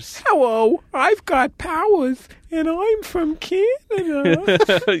 Defenders. Hello. I've got powers, and I'm from Canada.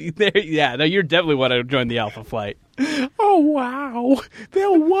 No, you definitely want to join the alpha flight. Oh, wow.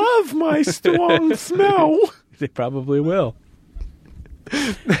 They'll love my strong smell. They probably will.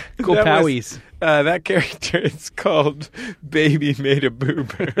 Cool That was- powies. That character is called Baby Made a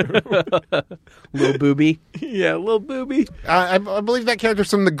Boober. Little booby. Yeah, little booby. I believe that character's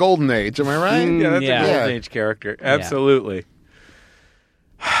from the Golden Age. Am I right? Yeah, that's Yeah. a Golden Age character. Absolutely.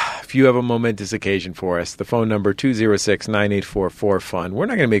 If you have a momentous occasion for us, the phone number 206-9844-FUN. We're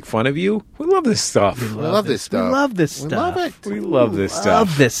not going to make fun of you. We love this stuff. We love this stuff. We love this We stuff. love it. We love this stuff.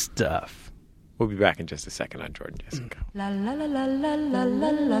 Love this stuff. We'll be back in just a second on Jordan Jessica. La la la la la la la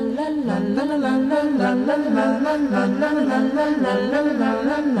la la la la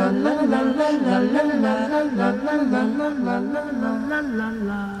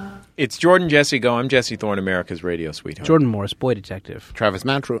It's Jordan Jesse Go. I'm Jesse Thorne, America's radio sweetheart. Jordan Morris, boy detective. Travis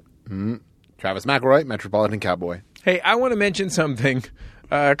McElroy, Metropolitan Cowboy. Hey, I want to mention something.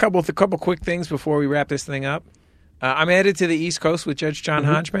 A couple quick things before we wrap this thing up. I'm headed to the East Coast with Judge John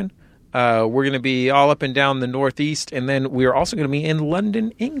Hodgman. We're going to be all up and down the Northeast, and then we're also going to be in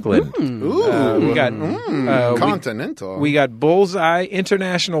London, England. We got Continental. We got Bullseye,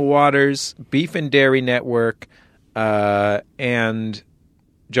 International Waters, Beef and Dairy Network, and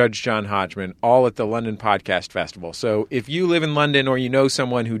Judge John Hodgman, all at the London Podcast Festival. So if you live in London or you know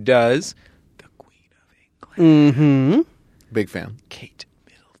someone who does, the Queen of England, Big fan. Kate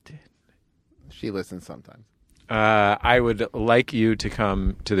Middleton. She listens sometimes. I would like you to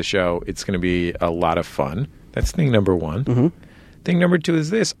come to the show. It's going to be a lot of fun. That's thing number 1. Thing number 2 is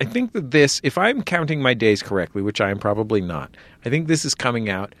this. I think that this, if I'm counting my days correctly, which I am probably not, I think this is coming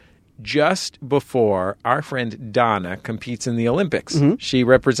out just before our friend Donna competes in the Olympics. She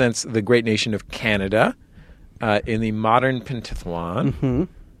represents the great nation of Canada in the modern pentathlon.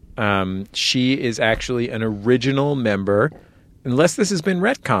 She is actually an original member, unless this has been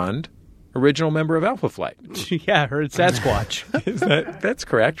retconned, original member of Alpha Flight. Yeah, I heard Sasquatch. That's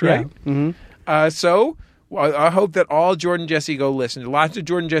correct, right? So Well, I hope that all Jordan Jesse Go listeners, lots of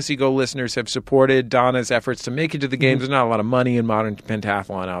Jordan Jesse Go listeners have supported Donna's efforts to make it to the games. There's not a lot of money in modern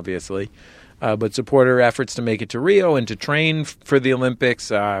pentathlon, obviously, but support her efforts to make it to Rio and to train for the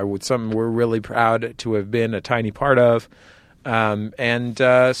Olympics, with something we're really proud to have been a tiny part of.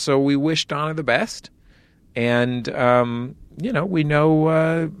 So we wish Donna the best. And, we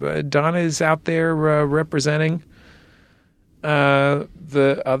know Donna is out there representing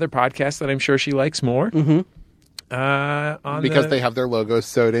the other podcasts that I'm sure she likes more. Because they have their logos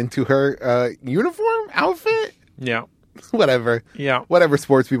sewed into her uniform outfit. Yeah. Whatever. Yeah. Whatever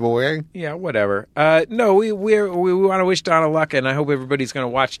sports people wearing. Yeah, whatever. No, we want to wish Donna luck, and I hope everybody's going to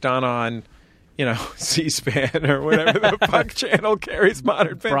watch Donna on, C-SPAN or whatever the fuck channel carries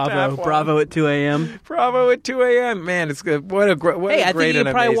modern pentathlon. Bravo at 2 a.m. Bravo at 2 a.m. Man, it's good. What a great and amazing I think you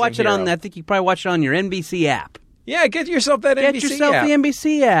probably watch it hero. I think you probably watch it on your NBC app. Yeah, get yourself that NBC app. Get yourself the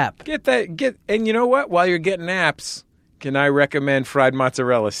NBC app. And you know what? While you're getting apps, can I recommend fried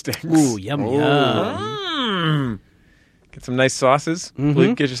mozzarella sticks? Ooh, yum, yum. Get some nice sauces.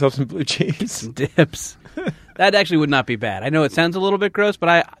 Mm-hmm. Get yourself some blue cheese. Some dips. That actually would not be bad. I know it sounds a little bit gross,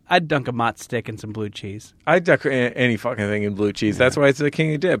 but I'd dunk a mozz stick in some blue cheese. I'd dunk any fucking thing in blue cheese. Yeah. That's why it's the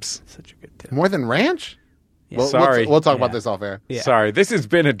king of dips. Such a good dip. More than ranch? Yeah. Well, sorry. We'll talk about this off air. Yeah. Sorry. This has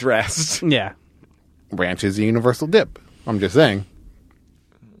been addressed. Yeah. Ranch is a universal dip. I'm just saying.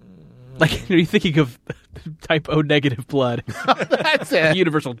 Like, are you thinking of type O negative blood? That's it.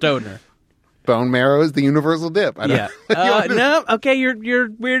 Universal donor. Bone marrow is the universal dip. No, okay, you're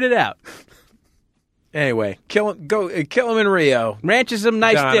weirded out. Anyway, kill him in Rio. Ranch is some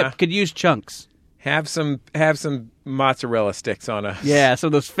nice Donna. dip. Could use chunks. Have some mozzarella sticks on us. Yeah, so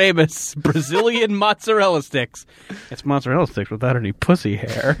those famous Brazilian mozzarella sticks. It's mozzarella sticks without any pussy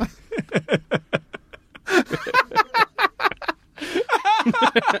hair.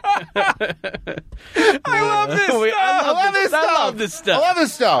 I love this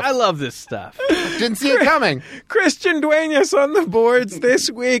stuff. I love this stuff. Didn't see it coming. Christian Duenas on the boards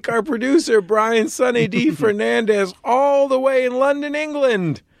this week. Our producer, Brian Sunny D. Fernandez, all the way in London,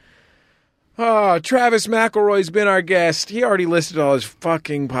 England. Oh, Travis McElroy's been our guest. He already listed all his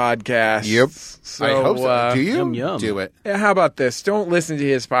fucking podcasts. Yep. So, I hope so. Do you? Yum, yum. Do it. Yeah, how about this? Don't listen to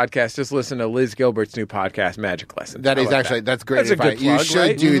his podcast. Just listen to Liz Gilbert's new podcast, Magic Lessons. That's great. That's a good plug, you should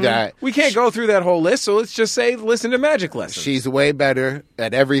right? do that. We can't go through that whole list, so let's just say listen to Magic Lessons. She's way better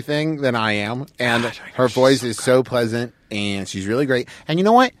at everything than I am, and her voice is so pleasant, and she's really great. And you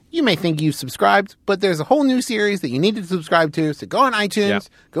know what? You may think you've subscribed, but there's a whole new series that you need to subscribe to. So go on iTunes,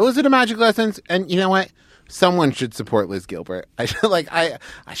 go listen to Magic Lessons, and you know what? Someone should support Liz Gilbert.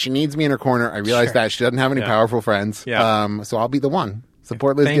 She needs me in her corner. I realize that she doesn't have any powerful friends. Yeah. So I'll be the one.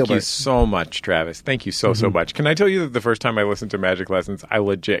 Support Liz Gilbert. Thank you so much, Travis. Thank you so much. Can I tell you that the first time I listened to Magic Lessons, I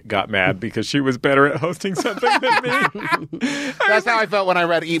legit got mad because she was better at hosting something than me. That's how I felt when I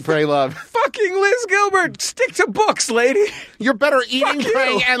read Eat, Pray, Love. Fucking Liz Gilbert, stick to books, lady. You're better eating,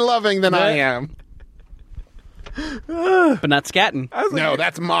 praying, and loving than I am. But not scatting. No,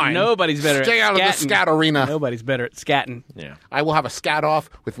 that's mine. Nobody's better Stay at out of the scatting. scat arena. Nobody's better at scatting. Yeah. I will have a scat off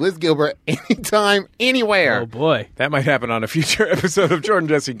with Liz Gilbert anytime, anywhere. Oh, boy. That might happen on a future episode of Jordan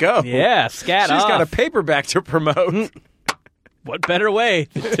Jesse Go. Yeah, scat She's off. got a paperback to promote. What better way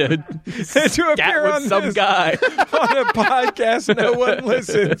to appear with on some this guy on a podcast no one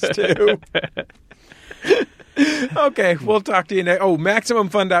listens to. Okay, we'll talk to you next. Oh,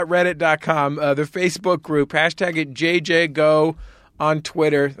 MaximumFun.reddit.com, the Facebook group, hashtag it JJGo on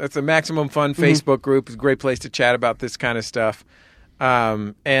Twitter. That's the Maximum Fun Facebook group. It's a great place to chat about this kind of stuff.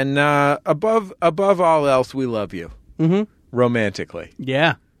 And above all else, we love you. Romantically.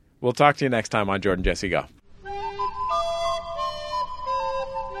 Yeah. We'll talk to you next time on Jordan Jesse Go.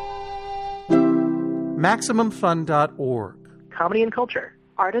 MaximumFun.org. Comedy and culture.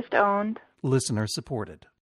 Artist owned. Listener supported.